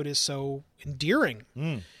episode is so endearing.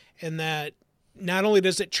 In that not only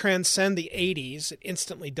does it transcend the 80s, it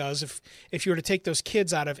instantly does. If you were to take those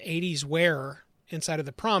kids out of 80s wear inside of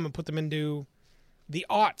the prom and put them into the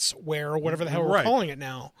aughts wear or whatever the hell we're calling it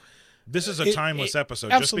now. This is a timeless episode.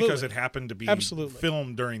 Just because it happened to be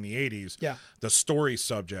filmed during the 80s, the story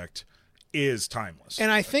subject is timeless.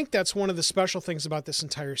 And I think that's one of the special things about this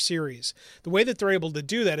entire series. The way that they're able to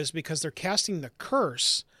do that is because they're casting the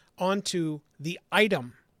curse onto the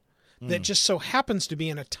item that just so happens to be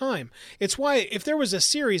in a time. It's why if there was a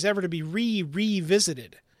series ever to be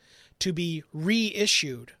revisited, to be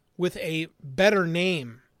reissued with a better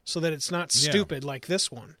name so that it's not stupid like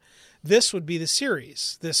this one, this would be the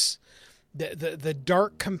series. The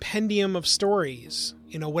dark compendium of stories,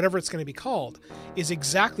 whatever it's going to be called, is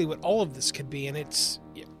exactly what all of this could be. And it's,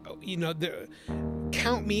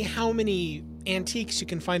 count me how many antiques you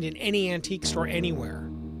can find in any antique store anywhere.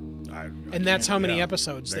 And that's how many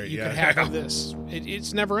episodes that you could have of this.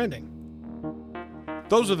 It's never ending.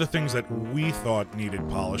 Those are the things that we thought needed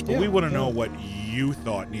polish, but we want to know what you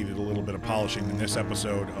thought needed a little bit of polishing in this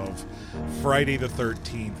episode of Friday the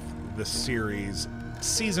 13th, the series,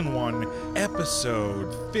 Season 1,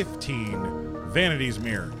 Episode 15, Vanity's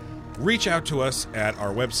Mirror. Reach out to us at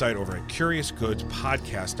our website over at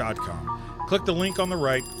CuriousGoodsPodcast.com. Click the link on the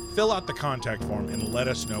right, fill out the contact form, and let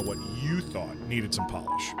us know what you thought needed some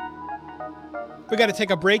polish. We got to take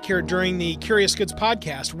a break here during the Curious Goods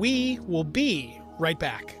podcast. We will be right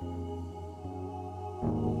back.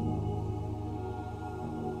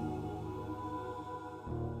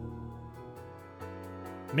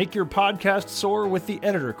 Make your podcast soar with the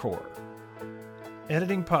Editor Core.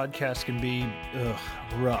 Editing podcasts can be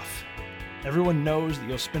rough. Everyone knows that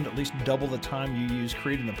you'll spend at least double the time you use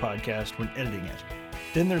creating the podcast when editing it.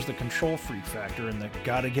 Then there's the control freak factor and the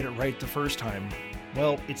gotta get it right the first time.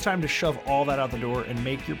 Well, it's time to shove all that out the door and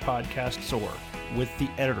make your podcast soar with the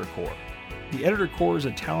Editor Core. The Editor Core is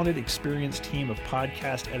a talented, experienced team of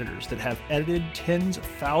podcast editors that have edited tens of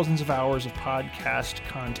thousands of hours of podcast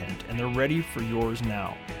content, and they're ready for yours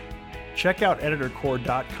now. Check out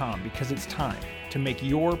editorcore.com because it's time to make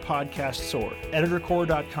your podcast soar.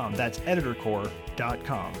 Editorcore.com. That's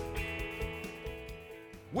editorcore.com.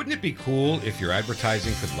 Wouldn't it be cool if your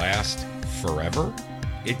advertising could last forever?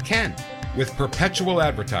 It can, with perpetual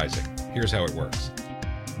advertising. Here's how it works.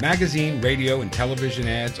 Magazine, radio, and television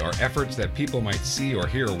ads are efforts that people might see or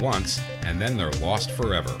hear once, and then they're lost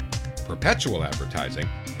forever. Perpetual advertising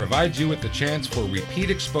provides you with the chance for repeat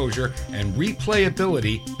exposure and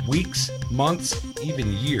replayability weeks, months,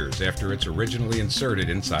 even years after it's originally inserted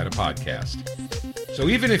inside a podcast. So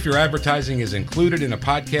even if your advertising is included in a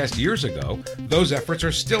podcast years ago, those efforts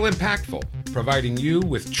are still impactful, providing you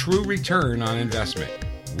with true return on investment,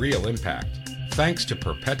 real impact, thanks to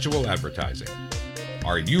perpetual advertising.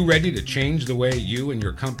 Are you ready to change the way you and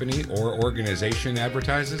your company or organization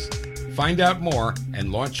advertises? Find out more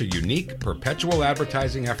and launch a unique perpetual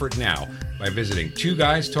advertising effort now by visiting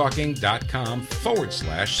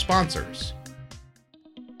twoguystalking.com/sponsors.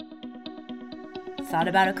 Thought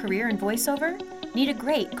about a career in voiceover? Need a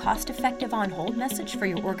great, cost-effective on-hold message for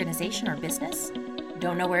your organization or business?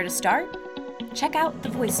 Don't know where to start? Check out The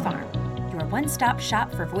Voice Farm, your one-stop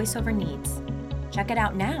shop for voiceover needs. Check it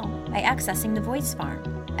out now by accessing The Voice Farm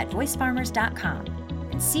at voicefarmers.com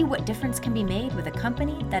and see what difference can be made with a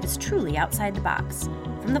company that is truly outside the box.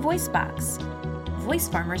 From the Voice Box,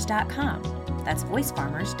 voicefarmers.com. That's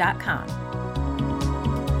voicefarmers.com.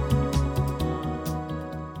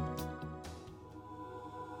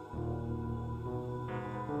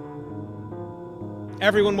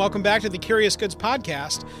 Everyone, welcome back to the Curious Goods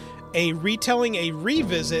Podcast, a retelling, a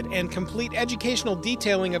revisit, and complete educational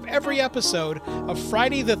detailing of every episode of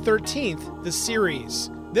Friday the 13th, the series.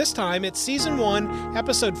 This time, it's Season 1,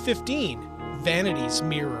 Episode 15, Vanity's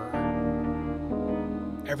Mirror.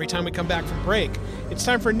 Every time we come back from break, it's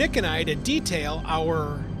time for Nick and I to detail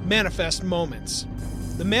our manifest moments.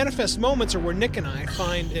 The manifest moments are where Nick and I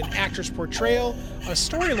find an actor's portrayal, a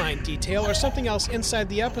storyline detail, or something else inside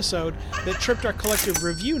the episode that tripped our collective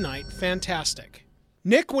review night fantastic.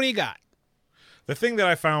 Nick, what do you got? The thing that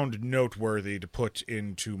I found noteworthy to put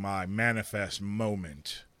into my manifest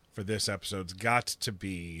moment for this episode's got to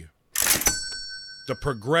be the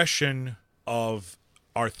progression of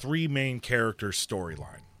our three main characters'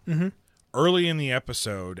 storyline. Mm-hmm. Early in the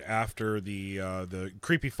episode, after the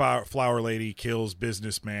creepy flower lady kills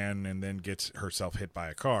businessman and then gets herself hit by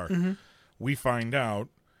a car, we find out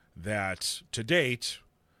that to date,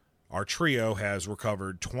 our trio has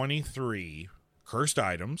recovered 23 cursed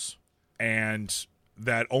items, and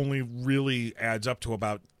that only really adds up to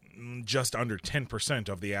about just under 10%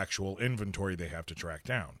 of the actual inventory they have to track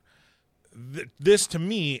down. This, to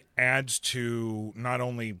me, adds to not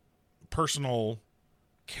only personal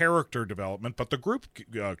character development, but the group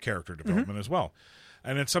character development as well.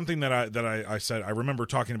 And it's something that I said, I remember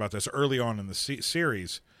talking about this early on in the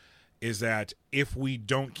series, is that if we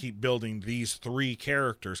don't keep building these three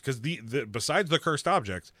characters, because besides the cursed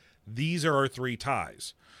objects, these are our three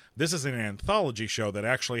ties. This is an anthology show that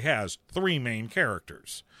actually has three main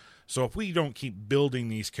characters. So if we don't keep building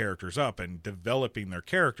these characters up and developing their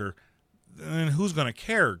character, then who's going to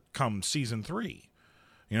care come season 3?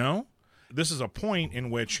 You know? This is a point in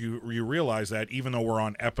which you realize that even though we're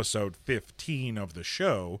on episode 15 of the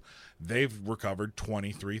show, they've recovered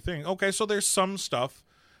 23 things. Okay, so there's some stuff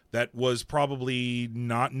that was probably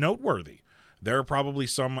not noteworthy. There are probably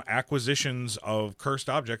some acquisitions of cursed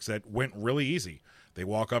objects that went really easy. They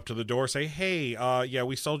walk up to the door, say, hey, yeah,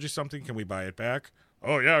 we sold you something. Can we buy it back?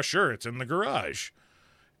 Oh, yeah, sure. It's in the garage.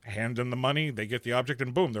 Hand them the money. They get the object,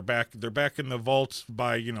 and boom, they're back in the vault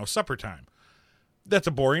by, supper time. That's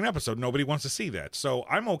a boring episode. Nobody wants to see that. So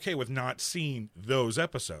I'm okay with not seeing those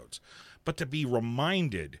episodes. But to be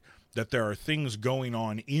reminded that there are things going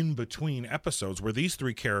on in between episodes where these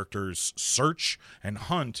three characters search and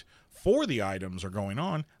hunt for the items are going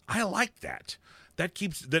on, I like that.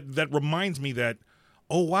 That reminds me that,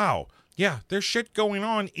 oh, wow, yeah, there's shit going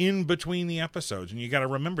on in between the episodes. And you got to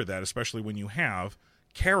remember that, especially when you have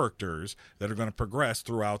characters that are going to progress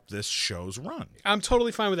throughout this show's run. I'm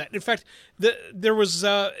totally fine with that. In fact, there was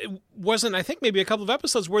it wasn't, I think, maybe a couple of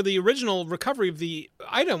episodes where the original recovery of the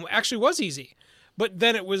item actually was easy, but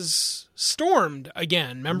then it was stormed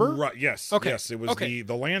again. Remember? Right. Yes. Okay. Yes. It was the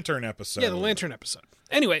lantern episode. Yeah, the lantern episode.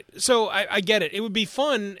 Anyway, so I get it. It would be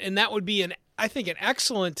fun, and that would be I think an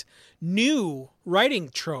excellent new writing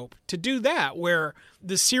trope to do that, where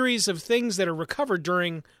the series of things that are recovered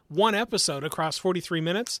during one episode across 43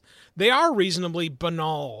 minutes, they are reasonably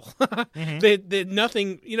banal. They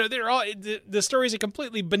nothing, they're all, the stories are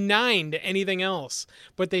completely benign to anything else,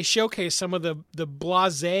 but they showcase some of the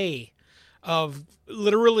blasé of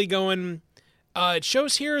literally going, it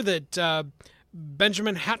shows here that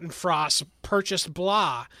Benjamin Hattenfrost purchased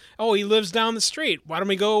blah. Oh, he lives down the street. Why don't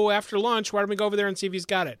we go after lunch? Why don't we go over there and see if he's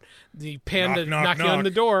got it? The panda knocking on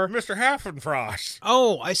the door. Mr. Hattenfrost.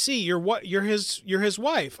 Oh, I see. You're his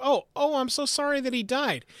wife. Oh, I'm so sorry that he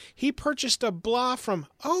died. He purchased a blah from.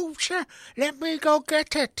 Oh, sure. Let me go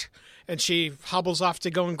get it. And she hobbles off to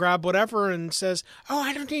go and grab whatever and says, oh,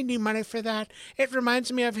 I don't need any money for that. It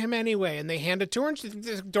reminds me of him anyway. And they hand it to her and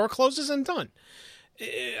the door closes and done.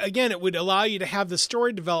 Again, it would allow you to have the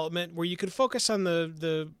story development where you could focus on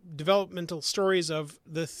the developmental stories of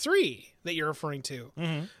the three that you're referring to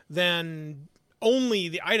than only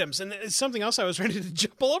the items. And it's something else I was ready to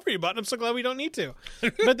jump all over you about, and I'm so glad we don't need to.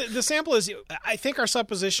 But the sample is, I think our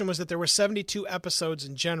supposition was that there were 72 episodes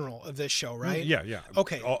in general of this show, right? Yeah.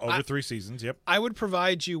 Okay. Over 3 seasons, yep. I would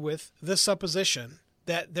provide you with the supposition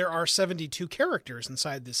that there are 72 characters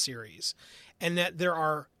inside this series, and that there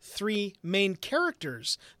are 3 main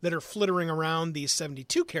characters that are flittering around these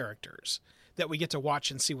 72 characters. that we get to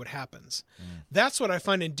watch and see what happens. That's what I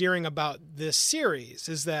find endearing about this series,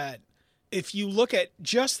 is that if you look at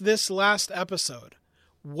just this last episode,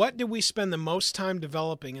 what did we spend the most time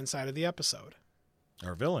developing inside of the episode?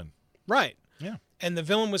 Our villain. Right. Yeah. And the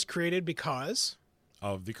villain was created because?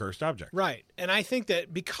 Of the cursed object. Right. And I think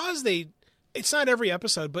that because it's not every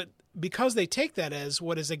episode, but because they take that as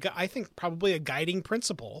what is I think probably a guiding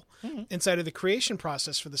principle inside of the creation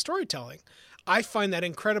process for the storytelling, I find that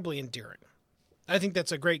incredibly endearing. I think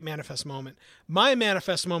that's a great manifest moment. My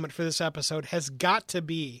manifest moment for this episode has got to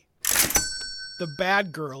be the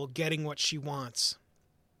bad girl getting what she wants.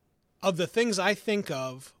 Of the things I think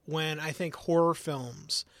of when I think horror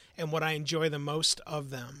films and what I enjoy the most of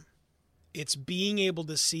them, it's being able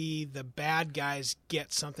to see the bad guys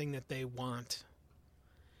get something that they want.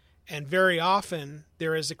 And very often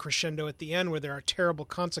there is a crescendo at the end where there are terrible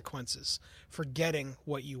consequences for getting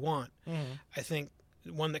what you want. I think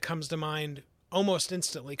one that comes to mind almost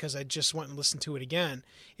instantly, because I just went and listened to it again,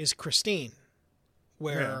 is Christine,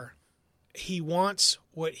 where he wants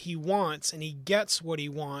what he wants and he gets what he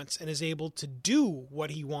wants and is able to do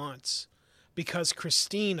what he wants because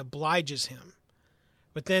Christine obliges him.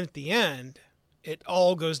 But then at the end, it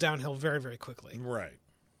all goes downhill very, very quickly. Right.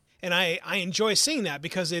 And I enjoy seeing that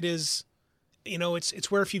because it is,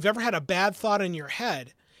 it's where if you've ever had a bad thought in your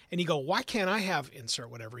head and you go, why can't I have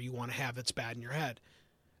insert whatever you want to have that's bad in your head?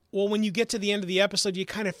 Well, when you get to the end of the episode, you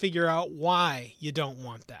kind of figure out why you don't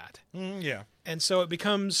want that. Yeah. And so it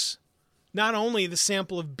becomes not only the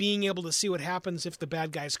sample of being able to see what happens if the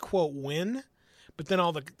bad guys, quote, win, but then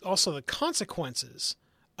also the consequences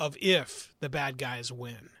of if the bad guys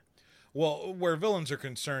win. Well, where villains are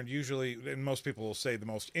concerned, usually, and most people will say the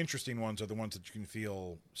most interesting ones are the ones that you can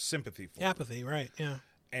feel sympathy for. Apathy, right, yeah.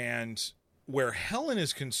 And where Helen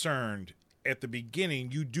is concerned, at the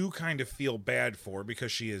beginning, you do kind of feel bad for her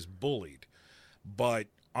because she is bullied. But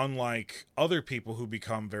unlike other people who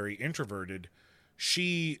become very introverted,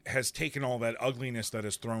 she has taken all that ugliness that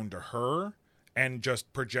is thrown to her and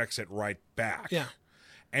just projects it right back. Yeah.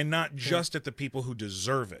 And not just at the people who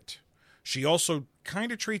deserve it. She also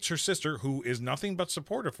kind of treats her sister, who is nothing but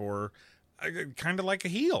supportive for her, kind of like a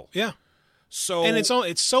heel. Yeah. So, and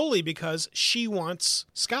it's solely because she wants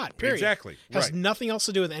Scott, period. Exactly. Has nothing else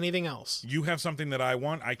to do with anything else. You have something that I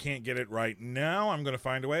want. I can't get it right now. I'm going to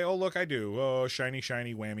find a way. Oh, look, I do. Oh, shiny,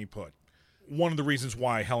 shiny, whammy, put. One of the reasons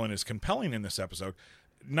why Helen is compelling in this episode,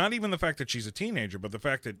 not even the fact that she's a teenager, but the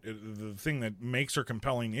fact that the thing that makes her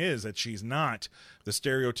compelling is that she's not the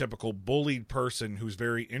stereotypical bullied person who's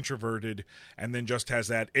very introverted and then just has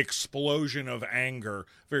that explosion of anger,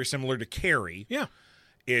 very similar to Carrie. Yeah.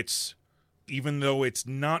 It's, even though it's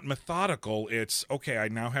not methodical, it's, okay, I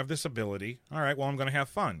now have this ability. All right, well, I'm going to have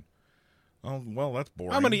fun. Oh, well, that's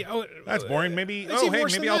boring. That's boring. Maybe,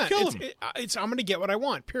 maybe I'll kill him. I'm going to get what I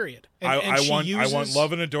want, period. And I want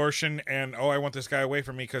love and adoration, and, I want this guy away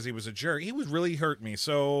from me because he was a jerk. He was really hurt me,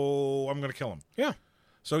 so I'm going to kill him. Yeah.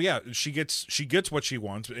 So, yeah, she gets what she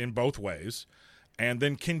wants in both ways, and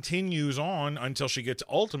then continues on until she gets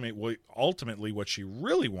ultimately what she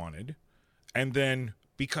really wanted, and then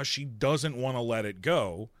because she doesn't want to let it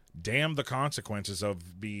go, damn the consequences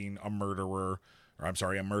of being a murderer,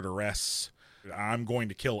 a murderess. I'm going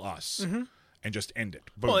to kill us and just end it.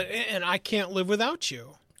 Boom. Well, and I can't live without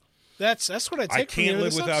you. That's what I take. I can't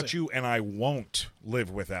live without you, and I won't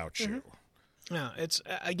live without you. Yeah, it's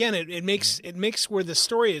again, it makes where the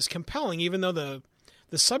story is compelling, even though the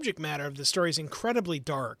subject matter of the story is incredibly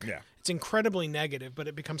dark. Yeah, it's incredibly negative, but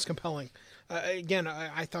it becomes compelling. Again,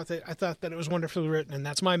 I thought that it was wonderfully written, and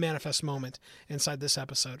that's my manifest moment inside this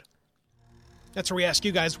episode. That's where we ask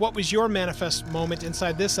you guys, what was your manifest moment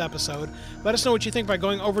inside this episode? Let us know what you think by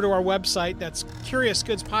going over to our website. That's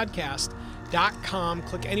CuriousGoodsPodcast.com.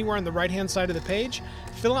 Click anywhere on the right-hand side of the page.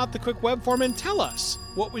 Fill out the quick web form and tell us,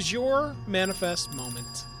 what was your manifest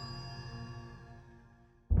moment?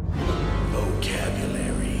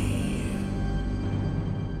 Vocabulary.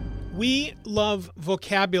 We love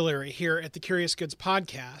vocabulary here at the Curious Goods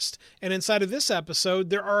Podcast. And inside of this episode,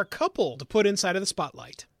 there are a couple to put inside of the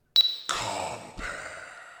spotlight.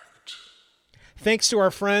 Thanks to our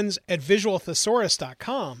friends at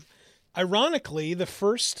visualthesaurus.com. Ironically, the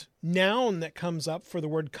first noun that comes up for the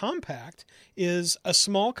word compact is a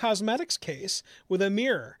small cosmetics case with a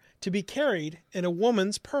mirror to be carried in a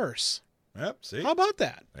woman's purse. Yep, see? How about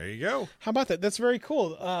that? There you go. How about that? That's very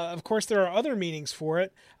cool. Of course, there are other meanings for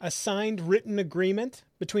it. A signed written agreement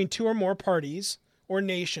between two or more parties or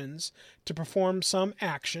nations to perform some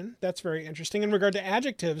action. That's very interesting. In regard to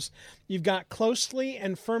adjectives, you've got closely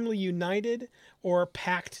and firmly united or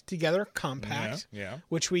packed together, compact, yeah.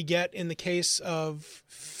 which we get in the case of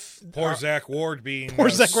Poor Zach Ward being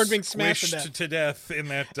smashed to death in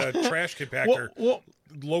that trash compactor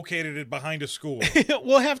located behind a school.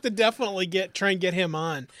 We'll have to definitely try and get him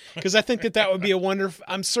on, because I think that would be a wonderful.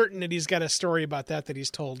 I'm certain that he's got a story about that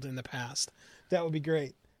he's told in the past. That would be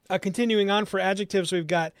great. Continuing on for adjectives, we've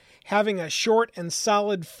got having a short and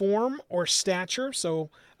solid form or stature, so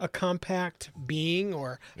a compact being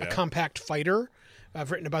or a compact fighter.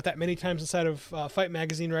 I've written about that many times inside of Fight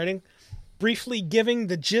Magazine writing. Briefly giving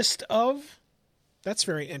the gist of. That's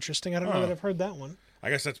very interesting. I don't know that I've heard that one. I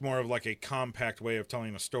guess that's more of like a compact way of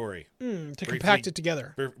telling a story. Compact it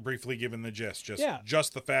together. Briefly given the gist.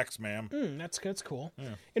 Just the facts, ma'am. That's cool.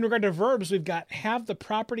 Yeah. In regard to verbs, we've got have the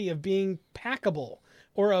property of being packable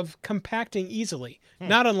or of compacting easily.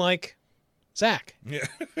 Not unlike Zach. Yeah.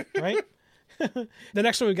 Right? The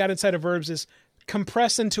next one we've got inside of verbs is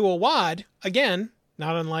compress into a wad. Again,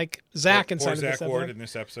 not unlike Zach inside of this episode. Zach Ward in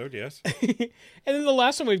this episode, yes. And then the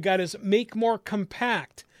last one we've got is make more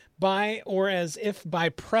compact by or as if by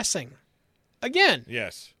pressing. Again.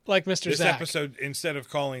 Yes. Like Mr. Zach. This episode, instead of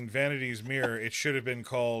calling Vanity's Mirror, it should have been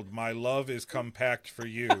called My Love is Compact for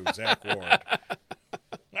You, Zach Ward.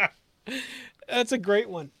 That's a great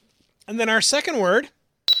one. And then our second word.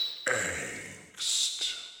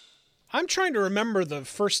 Angst. I'm trying to remember the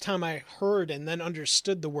first time I heard and then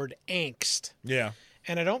understood the word angst. Yeah.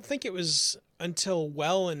 And I don't think it was until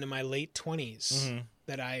well into my late 20s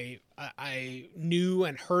that I knew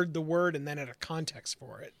and heard the word and then had a context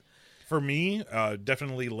for it. For me,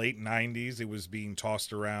 definitely late 90s, it was being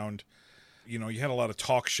tossed around. You know, you had a lot of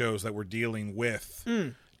talk shows that were dealing with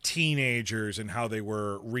teenagers and how they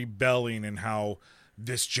were rebelling and how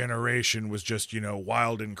this generation was just,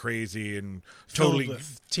 wild and crazy and totally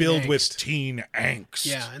filled with teen angst.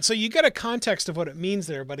 Yeah, and so you get a context of what it means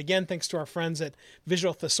there. But again, thanks to our friends at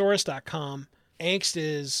visualthesaurus.com, angst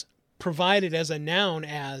is provided as a noun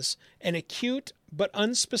as an acute but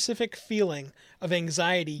unspecific feeling of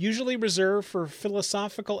anxiety, usually reserved for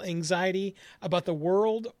philosophical anxiety about the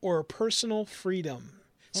world or personal freedom.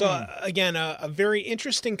 So again, a very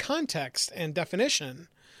interesting context and definition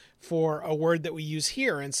for a word that we use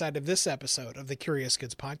here inside of this episode of the Curious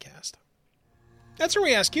Goods podcast. That's where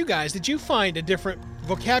we ask you guys, did you find a different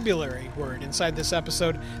vocabulary word inside this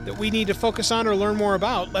episode that we need to focus on or learn more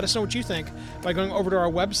about? Let us know what you think by going over to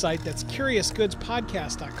our website. That's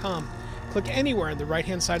CuriousGoodsPodcast.com. Click anywhere on the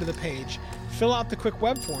right-hand side of the page, fill out the quick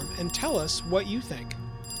web form, and tell us what you think.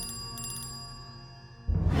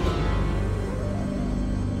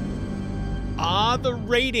 The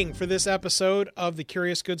rating for this episode of the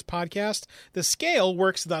Curious Goods podcast. The scale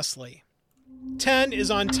works thusly. 10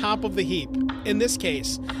 is on top of the heap. In this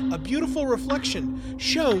case, a beautiful reflection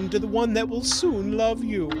shown to the one that will soon love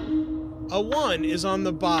you. A 1 is on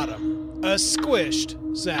the bottom. A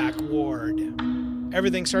squished Zach Ward.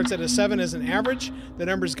 Everything starts at a 7 as an average. The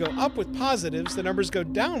numbers go up with positives. The numbers go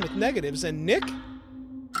down with negatives. And Nick?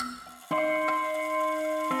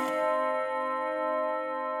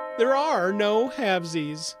 There are no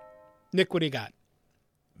halvesies. Nick, what do you got?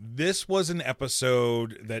 This was an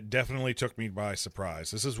episode that definitely took me by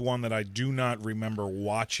surprise. This is one that I do not remember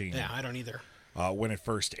watching. Yeah, I don't either. When it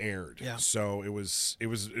first aired. Yeah. So it was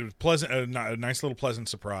pleasant, a nice little pleasant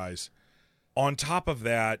surprise. On top of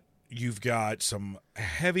that, you've got some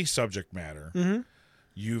heavy subject matter. Mm-hmm.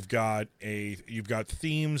 You've got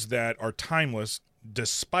themes that are timeless,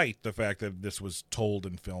 despite the fact that this was told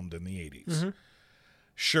and filmed in the 80s. Mm-hmm.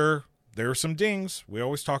 Sure, there are some dings. We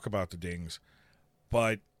always talk about the dings.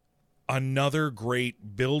 But another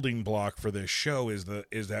great building block for this show is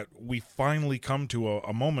that we finally come to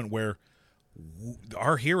a moment where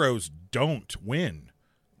our heroes don't win.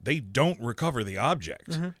 They don't recover the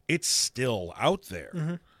object. Mm-hmm. It's still out there.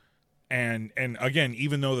 Mm-hmm. And again,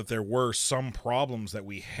 even though that there were some problems that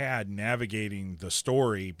we had navigating the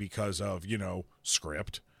story because of,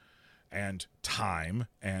 script and time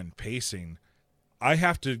and pacing, I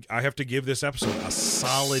have to give this episode a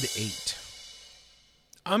solid 8.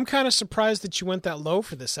 I'm kind of surprised that you went that low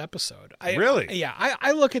for this episode. Really? Yeah.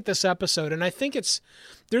 I look at this episode and I think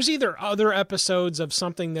there's either other episodes of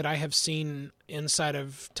something that I have seen inside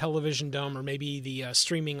of Television Dome or maybe the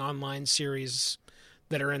streaming online series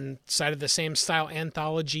that are inside of the same style,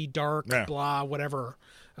 anthology, dark, blah, whatever.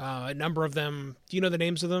 A number of them. Do you know the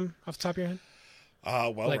names of them off the top of your head?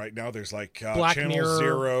 Right now there's like Black Channel Mirror.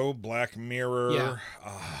 Zero, Black Mirror.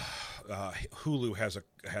 Yeah. Hulu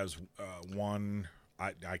has one.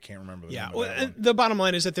 I can't remember the name of that one. The bottom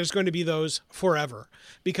line is that there's going to be those forever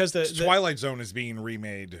because the Twilight Zone is being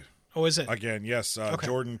remade. Oh, is it? Again, yes. Okay.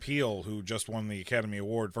 Jordan Peele, who just won the Academy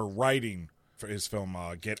Award for writing for his film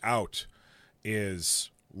Get Out,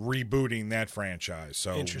 is rebooting that franchise.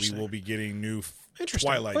 So we will be getting new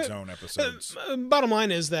Twilight Zone episodes. Bottom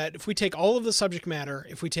line is that if we take all of the subject matter,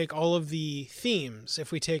 if we take all of the themes,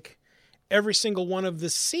 if we take every single one of the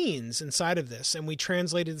scenes inside of this and we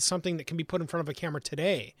translate it to something that can be put in front of a camera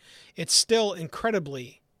today, it's still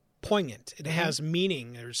incredibly poignant. It has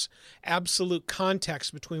meaning. There's absolute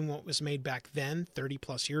context between what was made back then, 30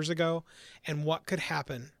 plus years ago, and what could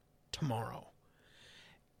happen tomorrow.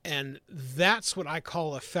 And that's what I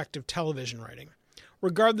call effective television writing.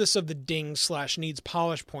 Regardless of the ding/needs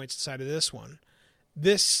polish points inside of this one,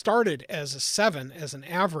 this started as a 7, as an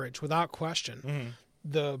average, without question.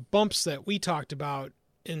 The bumps that we talked about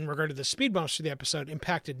in regard to the speed bumps for the episode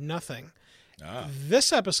impacted nothing.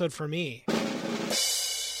 This episode for me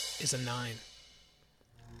is a 9.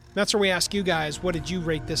 That's where we ask you guys, what did you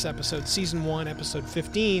rate this episode? Season 1, episode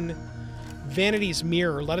 15, Vanity's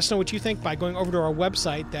Mirror. Let us know what you think by going over to our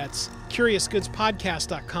website. That's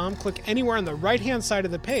CuriousGoodsPodcast.com. Click anywhere on the right-hand side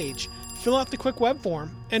of the page, fill out the quick web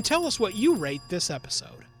form, and tell us what you rate this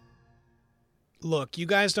episode. Look, you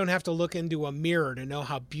guys don't have to look into a mirror to know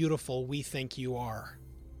how beautiful we think you are.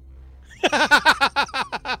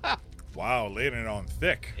 Wow, laying it on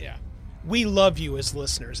thick. Yeah. We love you as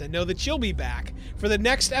listeners and know that you'll be back for the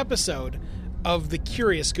next episode of the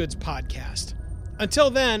Curious Goods Podcast. Until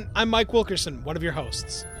then, I'm Mike Wilkerson, one of your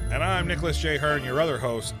hosts. And I'm Nicholas J. Hearn, your other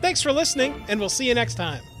host. Thanks for listening, and we'll see you next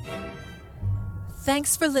time.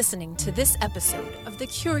 Thanks for listening to this episode of the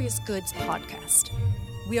Curious Goods Podcast.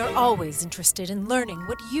 We are always interested in learning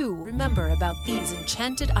what you remember about these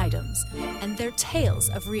enchanted items and their tales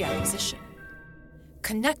of reacquisition.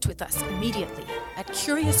 Connect with us immediately at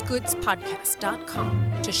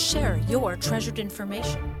CuriousGoodsPodcast.com to share your treasured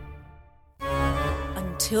information.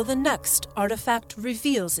 Until the next artifact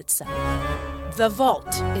reveals itself, the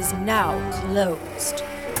vault is now closed.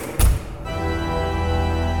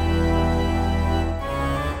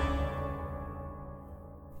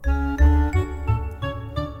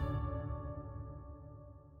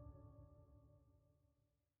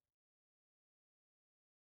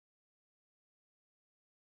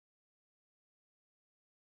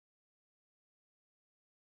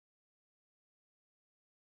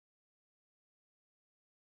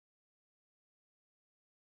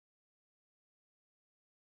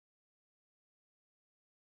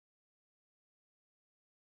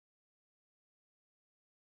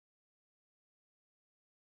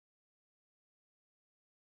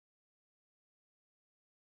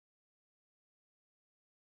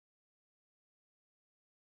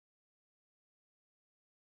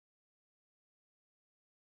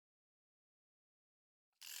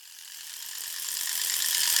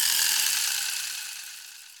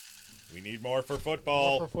 We need more for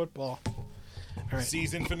football. More for football. All right.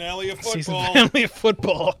 Season finale of football. Season finale of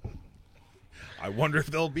football. I wonder if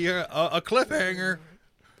there'll be a cliffhanger.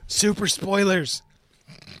 Super spoilers.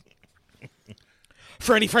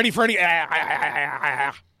 Freddy.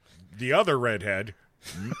 The other redhead,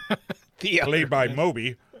 played by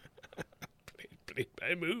Moby. Played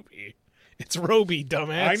by Moby. It's Roby,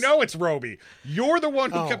 dumbass. I know it's Roby. You're the one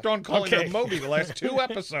who kept on calling her Moby the last 2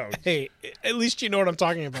 episodes. Hey, at least you know what I'm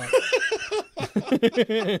talking about.